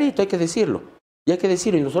justicia. Clarito, hay que decirlo. Y hay que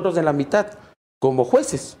decirlo, y nosotros en la mitad, como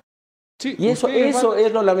jueces. Sí, Y eso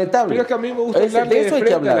es lo lamentable. Pero es que a mí me gusta hablar de eso hay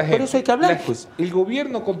que hablar. gente. Por eso hay que hablar, pues. El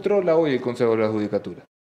gobierno controla hoy el Consejo de la Judicatura.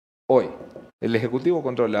 Hoy. El Ejecutivo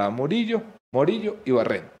controla a Morillo y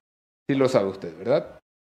Barreno. Sí lo sabe usted, ¿verdad?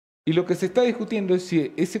 Y lo que se está discutiendo es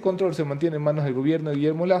si ese control se mantiene en manos del gobierno de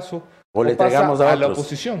Guillermo Lasso o le entregamos pasa a la otros.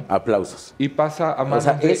 Aplausos. Aplausos. Y pasa a manos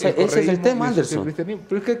ese es el tema, Anderson.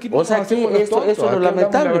 Pero es que aquí no O sea, aquí eso es lo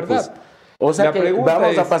lamentable, pues. O sea, que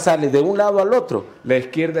vamos a pasarle de un lado al otro. La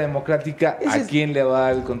izquierda democrática, ¿a quién le va a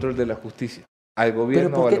dar el control de la justicia? ¿Al gobierno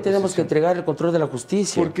 ¿Pero o por a qué la tenemos oposición? que entregar el control de la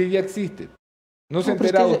justicia? Porque ya existe. ¿No se pero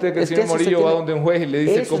entera es que- usted que el es que señor eso se Morillo va tiene- donde un juez y le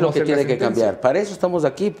dice Eso es cómo lo que hacer la tiene que sentencia? cambiar. Para eso estamos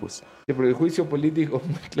aquí, pues. Sí, pero el juicio político es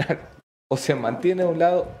muy claro. O se mantiene a un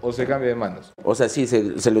lado o se cambia de manos. O sea, sí,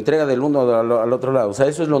 se lo entrega del uno al otro lado. O sea,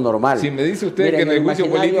 eso es lo normal. Si me dice usted Mira, que en el juicio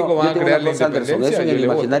imaginario, político van yo a tengo crear una la cosa, Anderson, independencia, eso en yo el le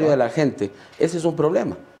voto, imaginario ¿no? de la gente. Ese es un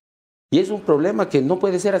problema. Y es un problema que no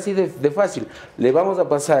puede ser así de fácil. Le vamos a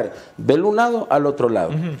pasar del un lado al otro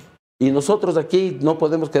lado. Y nosotros aquí no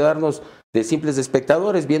podemos quedarnos de simples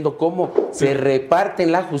espectadores viendo cómo se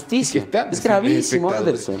reparten la justicia. Es gravísimo,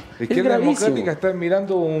 Anderson. La Es izquierda gravísimo. democrática está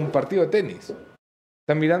mirando un partido de tenis.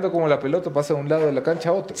 Están mirando cómo la pelota pasa de un lado de la cancha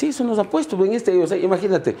a otro. Sí, eso nos ha puesto. O sea,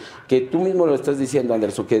 imagínate que tú mismo lo estás diciendo,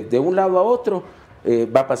 Anderson, que de un lado a otro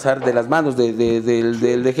va a pasar de las manos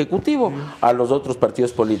del Ejecutivo a los otros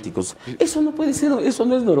partidos políticos. Eso no puede ser, eso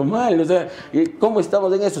no es normal. O sea, ¿cómo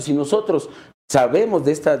estamos en eso? Si nosotros sabemos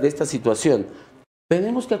de esta situación,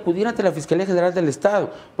 tenemos que acudir ante la Fiscalía General del Estado.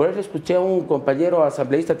 Por eso escuché a un compañero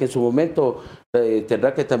asambleísta que en su momento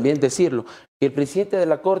tendrá que también decirlo, que el presidente de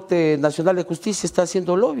la Corte Nacional de Justicia está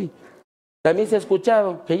haciendo lobby. También se ha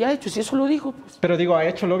escuchado que ya ha hecho, si eso lo dijo. Pues. Pero digo, ¿ha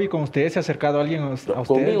hecho lobby con ustedes? ¿Se ha acercado a alguien a ustedes?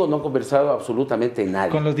 Conmigo no ha conversado absolutamente nadie.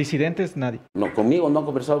 ¿Con los disidentes? Nadie. No, conmigo no ha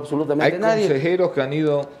conversado absolutamente Hay nadie. consejeros que han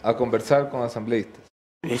ido a conversar con asambleístas.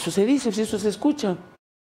 Eso se dice, eso se escucha.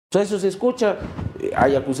 O sea, eso se escucha,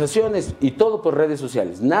 hay acusaciones y todo por redes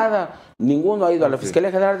sociales. Ninguno ha ido a la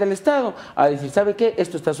Fiscalía General del Estado a decir, ¿sabe qué?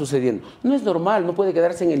 Esto está sucediendo. No es normal, no puede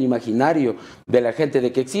quedarse en el imaginario de la gente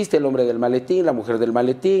de que existe el hombre del maletín, la mujer del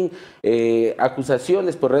maletín,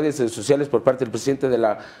 acusaciones por redes sociales por parte del presidente de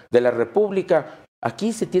la República.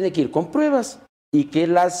 Aquí se tiene que ir con pruebas y que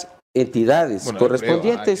las entidades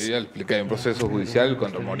correspondientes... Yo ya le expliqué, hay un proceso judicial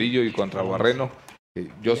contra Morillo y contra Barreno.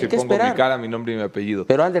 Yo sí pongo esperar. mi cara, mi nombre y mi apellido.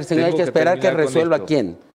 Pero Anderson, hay que esperar que resuelva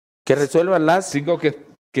quién. Que resuelvan Tengo que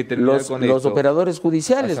terminar con los esto. operadores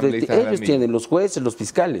judiciales. Asambleístas Ellos tienen, los jueces, los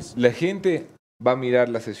fiscales. La gente va a mirar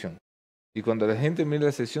la sesión. Y cuando la gente mire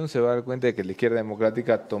la sesión se va a dar cuenta de que la izquierda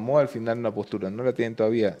democrática tomó al final una postura. No la tienen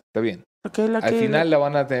todavía. Está bien. Al final la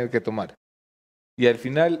van a tener que tomar. Y al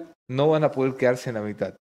final no van a poder quedarse en la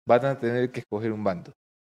mitad. Van a tener que escoger un bando.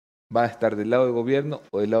 Van a estar del lado del gobierno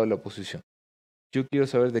o del lado de la oposición. Yo quiero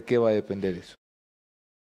saber de qué va a depender eso.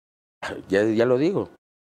 Ya lo digo.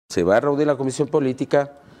 Se va a reunir la Comisión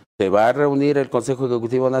Política, se va a reunir el Consejo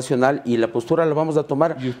Ejecutivo Nacional y la postura la vamos a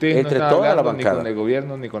tomar Y ustedes entre no están toda la hablando ni bancada. con el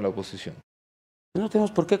gobierno ni con la oposición. No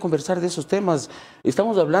tenemos por qué conversar de esos temas.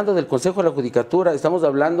 Estamos hablando del Consejo de la Judicatura, estamos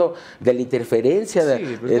hablando de la interferencia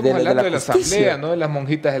Sí, pero estamos hablando de la justicia. asamblea, no de las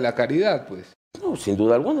monjitas de la caridad, pues. No, sin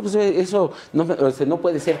duda alguna. Pues eso no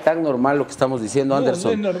puede ser tan normal lo que estamos diciendo,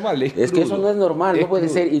 Anderson. No es normal, Es que eso no es normal, no puede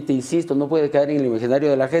ser, y te insisto, no puede caer en el imaginario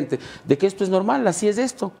de la gente de que esto es normal, así es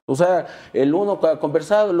esto. O sea, el uno ha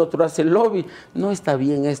conversado, el otro hace el lobby. No está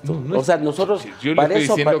bien esto. O sea, nosotros, yo le para estoy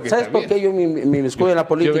eso, diciendo que ¿sabes está por qué yo me escudo en la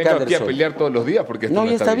política, Yo vengo aquí Anderson? a pelear todos los días porque esto No,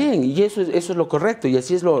 no y está bien, y eso es lo correcto, y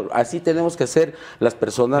así tenemos que hacer las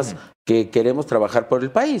personas que queremos trabajar por el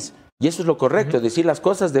país. Y eso es lo correcto, decir las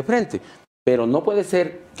cosas de frente. pero no puede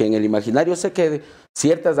ser que en el imaginario se quede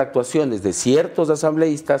ciertas actuaciones de ciertos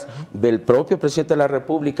asambleístas, del propio presidente de la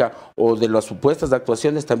República o de las supuestas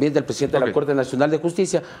actuaciones también del presidente de la Corte Nacional de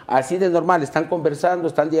Justicia, así de normal, están conversando,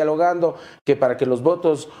 están dialogando, que para que los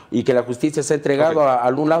votos y que la justicia sea entregado a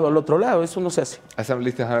un lado o al otro lado, eso no se hace.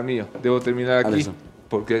 Asambleísta Jaramillo, debo terminar aquí. Anderson.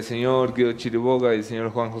 Porque el señor Guido Chiriboga y el señor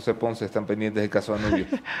Juan José Ponce están pendientes del caso Danubio.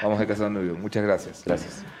 Vamos al caso Danubio. Muchas gracias.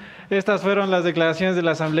 Gracias. Estas fueron las declaraciones del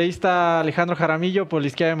asambleísta Alejandro Jaramillo por la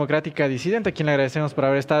Izquierda Democrática Disidente, a quien le agradecemos por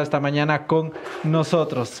haber estado esta mañana con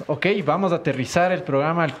nosotros. Ok, vamos a aterrizar el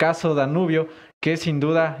programa al caso Danubio, que sin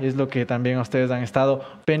duda es lo que también ustedes han estado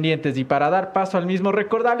pendientes. Y para dar paso al mismo,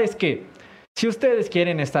 recordarles que si ustedes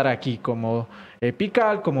quieren estar aquí como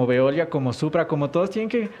Epical, como Veolia, como Supra, como todos, tienen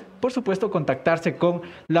que, por supuesto, contactarse con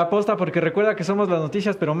La Posta, porque recuerda que somos las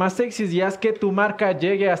noticias, pero más sexys, y haz que tu marca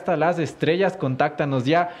llegue hasta las estrellas. Contáctanos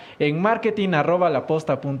ya en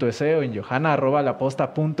marketing@laposta.es o en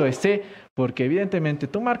johanna@laposta.es, porque evidentemente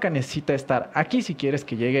tu marca necesita estar aquí si quieres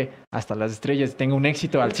que llegue hasta las estrellas y tenga un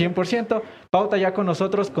éxito al 100%. Pauta ya con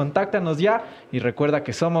nosotros, contáctanos ya y recuerda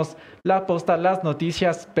que somos La Posta, las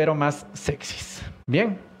noticias, pero más sexys.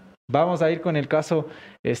 Bien. Vamos a ir con el caso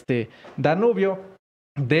Danubio,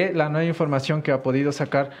 de la nueva información que ha podido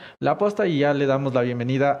sacar La Posta, y ya le damos la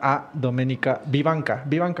bienvenida a Doménica Vivanca.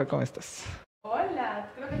 Vivanca, ¿cómo estás? Hola,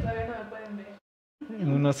 creo que todavía no me pueden ver.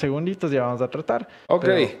 En unos segunditos ya vamos a tratar. Ok,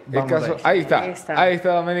 el caso, ahí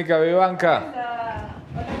está Doménica Vivanca. Hola.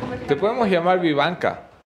 Hola, ¿Te podemos llamar Vivanca?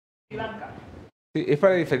 Vivanca. Sí, es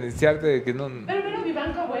para diferenciarte de que no... Pero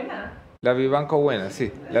Vivanca buena. La Vivanca buena, sí.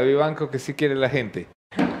 La Vivanca que sí quiere la gente.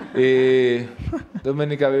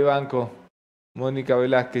 Doménica Vivanco, Mónica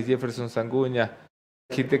Velázquez, Jefferson Sanguña,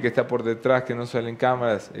 gente que está por detrás, que no sale en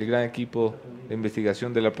cámaras, el gran equipo de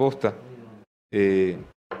investigación de La Posta.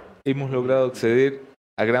 Hemos logrado acceder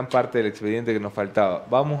a gran parte del expediente que nos faltaba.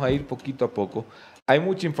 Vamos a ir poquito a poco. Hay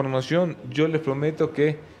mucha información, yo les prometo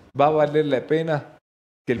que va a valer la pena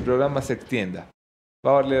que el programa se extienda.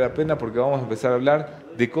 Va a valer la pena porque vamos a empezar a hablar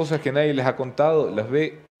de cosas que nadie les ha contado, las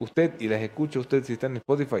ve usted y las escucha usted si está en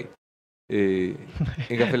Spotify,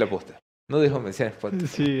 en Café La Posta. No dejo mencionar en Spotify.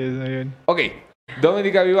 Sí, es muy bien. Ok,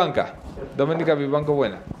 Doménica Vivanca. Doménica Vivanco,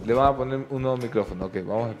 buena. Le van a poner un nuevo micrófono. Ok,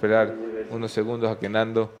 vamos a esperar unos segundos a que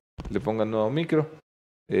Nando le ponga un nuevo micro,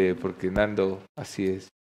 porque Nando, así es.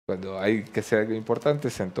 Cuando hay que hacer algo importante,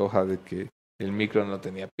 se antoja de que el micro no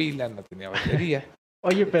tenía pila, no tenía batería.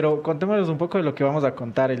 Oye, pero contémonos un poco de lo que vamos a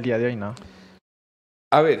contar el día de hoy, ¿no?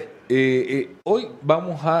 A ver, hoy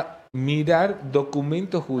vamos a mirar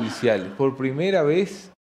documentos judiciales. Por primera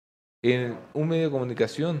vez en un medio de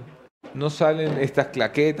comunicación no salen estas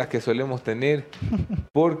claquetas que solemos tener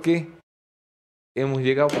porque hemos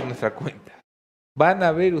llegado por nuestra cuenta. Van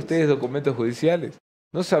a ver ustedes documentos judiciales.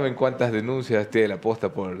 No saben cuántas denuncias tiene La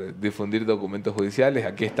Posta por difundir documentos judiciales.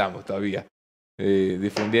 Aquí estamos todavía,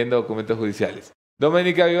 difundiendo documentos judiciales.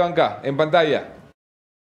 Doménica Vivanca, en pantalla.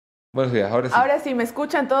 Buenos días, ahora sí. Ahora sí, me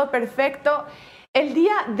escuchan todo perfecto. El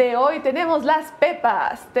día de hoy tenemos las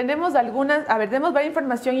pepas, tenemos varias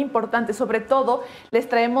información importante, sobre todo les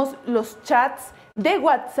traemos los chats de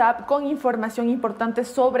WhatsApp con información importante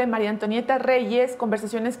sobre María Antonieta Reyes,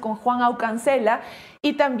 conversaciones con Juan Aucancela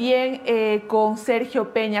y también con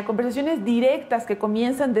Sergio Peña, conversaciones directas que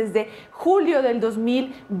comienzan desde julio del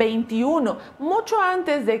 2021, mucho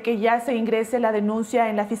antes de que ya se ingrese la denuncia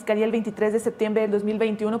en la Fiscalía el 23 de septiembre del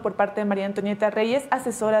 2021 por parte de María Antonieta Reyes,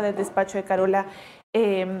 asesora del despacho de Carola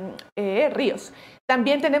Ríos.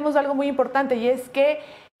 También tenemos algo muy importante y es que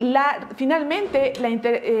finalmente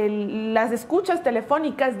las escuchas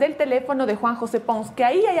telefónicas del teléfono de Juan José Pons, que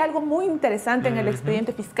ahí hay algo muy interesante en el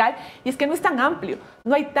expediente fiscal, y es que no es tan amplio,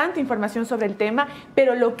 no hay tanta información sobre el tema,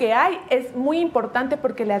 pero lo que hay es muy importante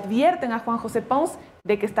porque le advierten a Juan José Pons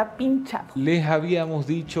de que está pinchado. Les habíamos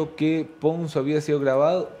dicho que Pons había sido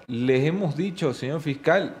grabado, les hemos dicho, señor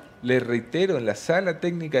fiscal, le reitero, en la sala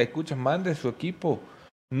técnica de escuchas mande su equipo,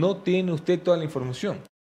 no tiene usted toda la información.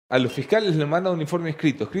 A los fiscales le manda un informe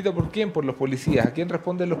escrito. ¿Escrito por quién? Por los policías. ¿A quién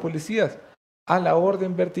responden los policías? A la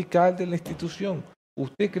orden vertical de la institución.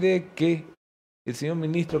 ¿Usted cree que el señor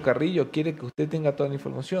ministro Carrillo quiere que usted tenga toda la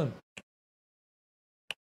información?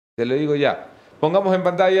 Te lo digo ya. Pongamos en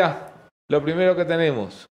pantalla lo primero que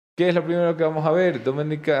tenemos. ¿Qué es lo primero que vamos a ver,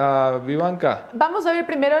 Doménica Vivanca? Vamos a ver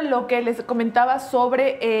primero lo que les comentaba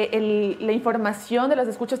sobre la información de las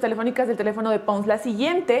escuchas telefónicas del teléfono de Pons. La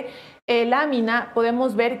siguiente lámina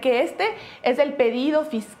podemos ver que este es el pedido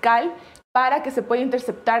fiscal para que se pueda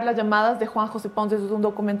interceptar las llamadas de Juan José Pons. Eso es un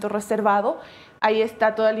documento reservado. Ahí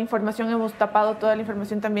está toda la información, hemos tapado toda la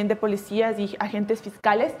información también de policías y agentes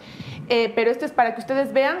fiscales, pero esto es para que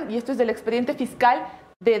ustedes vean, y esto es del expediente fiscal,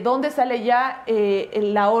 de dónde sale ya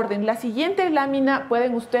la orden. La siguiente lámina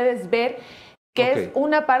pueden ustedes ver que es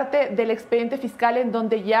una parte del expediente fiscal en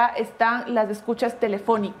donde ya están las escuchas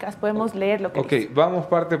telefónicas. Podemos leer lo que dice. Vamos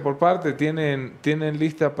parte por parte. ¿Tienen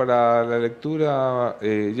lista para la lectura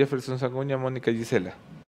Jefferson Sanguña, Mónica y Gisela?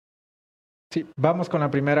 Sí, vamos con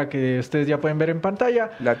la primera que ustedes ya pueden ver en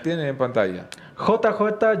pantalla. La tienen en pantalla.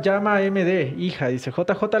 JJ llama a MD, hija, dice.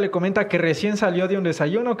 JJ le comenta que recién salió de un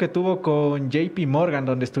desayuno que tuvo con JP Morgan,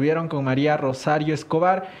 donde estuvieron con María Rosario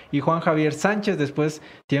Escobar y Juan Javier Sánchez. Después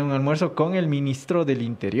tiene un almuerzo con el ministro del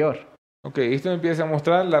Interior. Ok, esto empieza a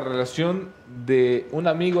mostrar la relación de un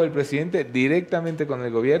amigo del presidente directamente con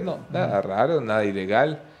el gobierno. Nada raro, nada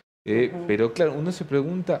ilegal. Pero claro, uno se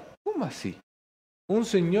pregunta, ¿cómo así? Un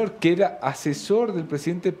señor que era asesor del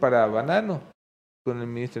presidente para Banano con el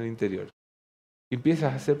ministro del Interior.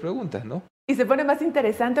 Empiezas a hacer preguntas, ¿no? Y se pone más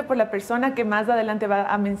interesante por la persona que más adelante va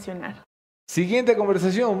a mencionar. Siguiente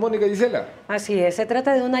conversación, Mónica Gisela. Así es, se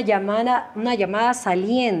trata de una llamada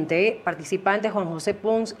saliente, participantes Juan José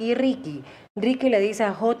Pons y Ricky. Ricky le dice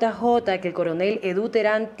a JJ que el coronel Edu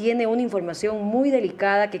Terán tiene una información muy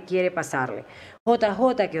delicada que quiere pasarle.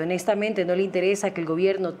 JJ, que honestamente no le interesa que el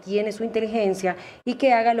gobierno tiene su inteligencia y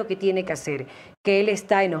que haga lo que tiene que hacer, que él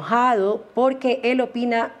está enojado porque él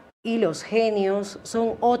opina y los genios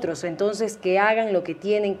son otros, entonces que hagan lo que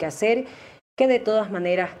tienen que hacer, que de todas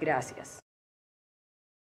maneras, gracias.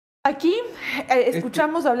 Aquí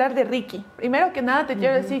escuchamos hablar de Ricky. Primero que nada te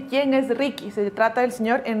quiero decir quién es Ricky. Se trata del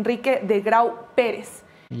señor Enrique de Grau Pérez.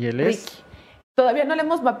 ¿Y él es? Ricky. Todavía no le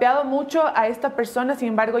hemos mapeado mucho a esta persona, sin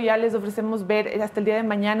embargo ya les ofrecemos ver hasta el día de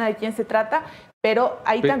mañana de quién se trata, pero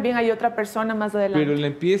ahí también hay otra persona más adelante. Pero le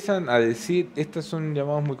empiezan a decir, estas son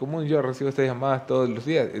llamadas muy comunes, yo recibo estas llamadas todos los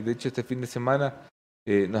días. De hecho, este fin de semana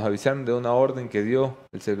nos avisaron de una orden que dio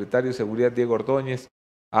el secretario de Seguridad, Diego Ordóñez,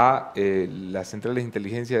 a las centrales de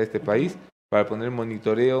inteligencia de este país para poner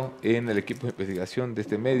monitoreo en el equipo de investigación de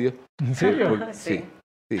este medio. ¿En serio? Sí.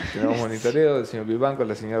 Sí, tenemos monitoreo del señor Vivanco,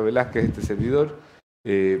 la señora Velázquez, este servidor,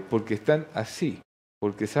 porque están así,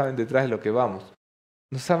 porque saben detrás de lo que vamos.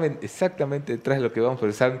 No saben exactamente detrás de lo que vamos,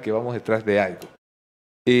 pero saben que vamos detrás de algo.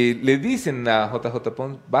 Le dicen a JJ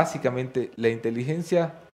Pons, básicamente, la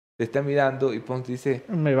inteligencia te está mirando y Pons dice,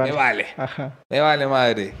 me vale, me vale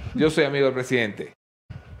madre, yo soy amigo del presidente.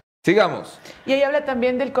 Sigamos. Y ahí habla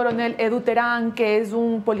también del coronel Edu Terán, que es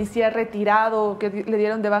un policía retirado que le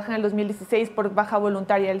dieron de baja en el 2016 por baja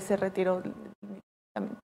voluntaria. Él se retiró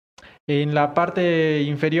también. En la parte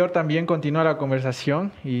inferior también continúa la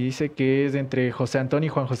conversación y dice que es entre José Antonio y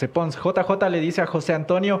Juan José Pons. JJ le dice a José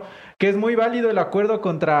Antonio que es muy válido el acuerdo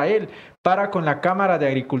contra él para con la Cámara de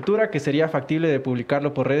Agricultura, que sería factible de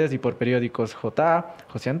publicarlo por redes y por periódicos.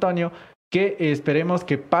 José Antonio, que esperemos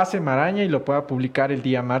que pase maraña y lo pueda publicar el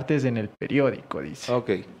día martes en el periódico, dice. Ok.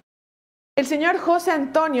 El señor José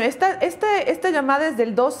Antonio, esta llamada es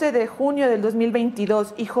del 12 de junio del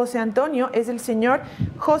 2022 y José Antonio es el señor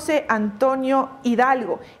José Antonio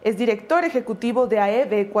Hidalgo. Es director ejecutivo de AE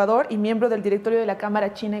de Ecuador y miembro del directorio de la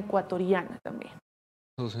Cámara China Ecuatoriana también.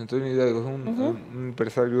 José Antonio Hidalgo es un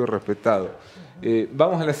empresario respetado.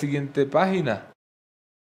 Vamos a la siguiente página.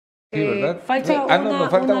 Sí, ¿verdad? Falta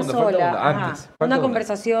una sola. Una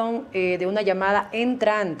conversación de una llamada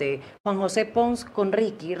entrante. Juan José Pons con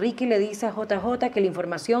Ricky. Ricky le dice a JJ que la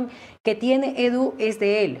información que tiene Edu es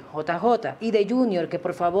de él, JJ, y de Junior, que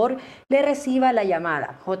por favor le reciba la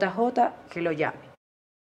llamada. JJ, que lo llame.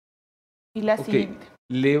 Y la siguiente.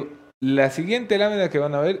 La siguiente lámina que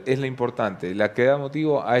van a ver es la importante, la que da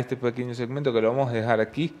motivo a este pequeño segmento que lo vamos a dejar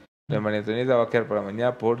aquí. La María Antonieta va a quedar para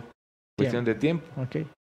mañana por cuestión de tiempo. Okay.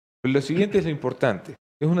 Pero lo siguiente es lo importante.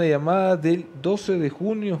 Es una llamada del 12 de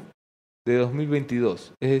junio de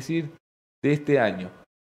 2022, es decir, de este año.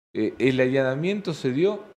 El allanamiento se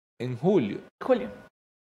dio en julio. Julio.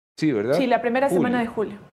 Sí, ¿verdad? Sí, la primera semana de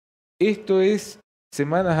julio. Esto es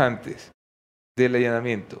semanas antes del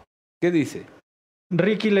allanamiento. ¿Qué dice?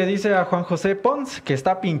 Ricky le dice a Juan José Pons que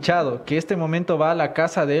está pinchado, que este momento va a la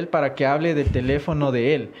casa de él para que hable del teléfono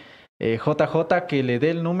de él. JJ que le dé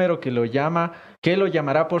el número que lo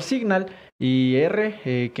llamará por Signal, y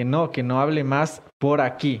R que no hable más por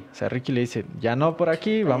aquí. O sea, Ricky le dice, ya no por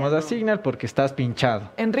aquí, vamos a Signal porque estás pinchado.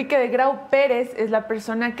 Enrique de Grau Pérez es la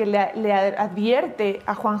persona que le advierte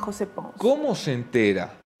a Juan José Pons. ¿Cómo se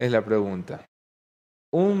entera? Es la pregunta.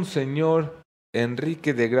 Un señor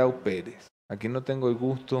Enrique de Grau Pérez, a quien no tengo el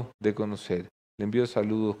gusto de conocer. Le envío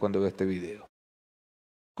saludos cuando vea este video.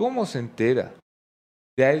 ¿Cómo se entera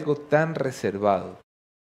de algo tan reservado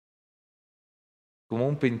como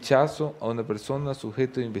un pinchazo a una persona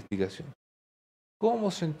sujeto de investigación? ¿Cómo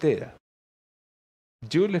se entera?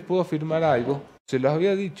 Yo les puedo afirmar algo, se los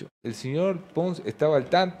había dicho, el señor Pons estaba al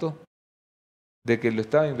tanto de que lo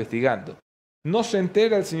estaba investigando. No se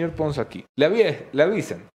entera el señor Pons aquí, le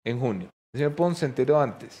avisan en junio. El señor Pons se enteró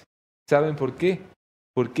antes. ¿Saben por qué?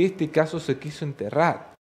 Porque este caso se quiso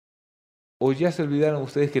enterrar. ¿O ya se olvidaron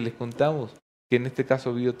ustedes que les contamos que en este caso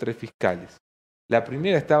había 3 fiscales? La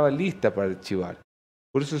primera estaba lista para archivar.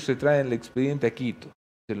 Por eso se trae el expediente a Quito.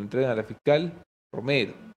 Se lo entregan a la fiscal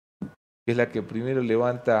Romero, que es la que primero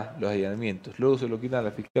levanta los allanamientos. Luego se lo quitan a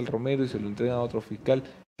la fiscal Romero y se lo entregan a otro fiscal,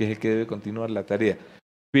 que es el que debe continuar la tarea.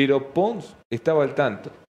 Pero Pons estaba al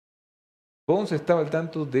tanto. Pons estaba al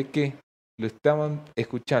tanto de que lo estaban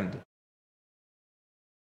escuchando.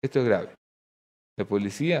 Esto es grave. La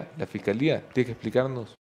policía, la fiscalía, tiene que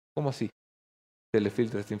explicarnos cómo así se le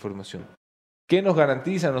filtra esta información. ¿Qué nos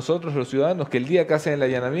garantiza a nosotros los ciudadanos que el día que hacen el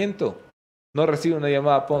allanamiento no reciben una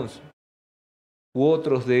llamada a Pons u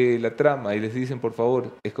otros de la trama y les dicen por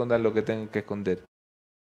favor escondan lo que tengan que esconder?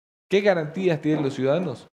 ¿Qué garantías tienen los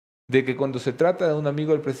ciudadanos de que cuando se trata de un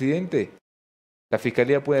amigo del presidente la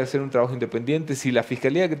fiscalía puede hacer un trabajo independiente si la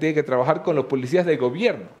fiscalía que tiene que trabajar con los policías del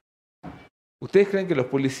gobierno? ¿Ustedes creen que los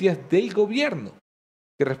policías del gobierno,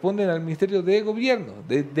 que responden al Ministerio de Gobierno,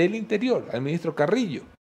 del Interior, al ministro Carrillo,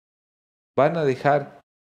 van a dejar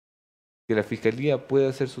que la fiscalía pueda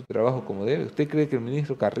hacer su trabajo como debe? ¿Usted cree que el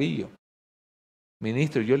ministro Carrillo,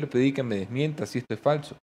 ministro, yo le pedí que me desmienta si esto es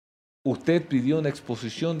falso? Usted pidió una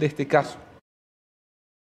exposición de este caso.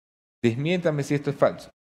 Desmiéntame si esto es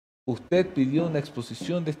falso. Usted pidió una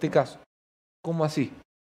exposición de este caso. ¿Cómo así?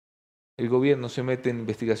 El gobierno se mete en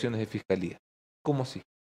investigaciones de fiscalía. ¿Cómo así?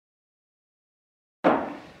 Esto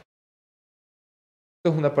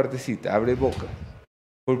es una partecita, abre boca.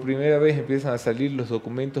 Por primera vez empiezan a salir los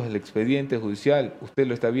documentos del expediente judicial. Usted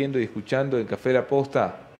lo está viendo y escuchando en Café La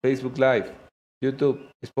Posta, Facebook Live, YouTube,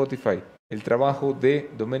 Spotify. El trabajo de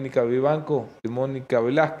Doménica Vivanco, de Mónica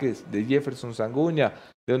Velázquez, de Jefferson Sanguña,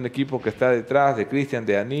 de un equipo que está detrás, de Cristian,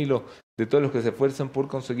 de Danilo, de todos los que se esfuerzan por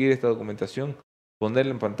conseguir esta documentación,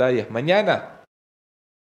 ponerla en pantallas. Mañana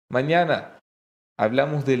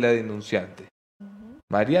hablamos de la denunciante.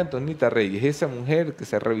 María Antonita Reyes, esa mujer que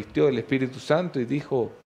se revistió del Espíritu Santo y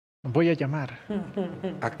dijo, voy a llamar.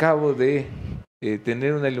 Acabo de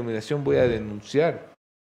tener una iluminación, voy a denunciar.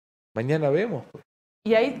 Mañana vemos. Pues.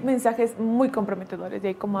 Y hay mensajes muy comprometedores, y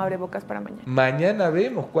hay como abre bocas para mañana. Mañana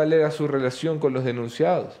vemos cuál era su relación con los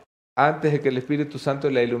denunciados, antes de que el Espíritu Santo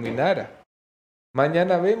la iluminara.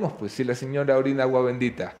 Mañana vemos, pues, si la señora orina agua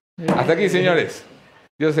bendita. Hasta aquí, señores.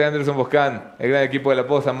 Yo soy Anderson Boscán, el gran equipo de La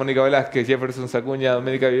Posta, Mónica Velázquez, Jefferson Sacuña,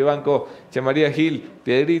 Doménica Vivanco, María Gil,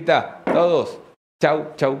 Piedrita, todos.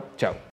 Chau, chau, chau.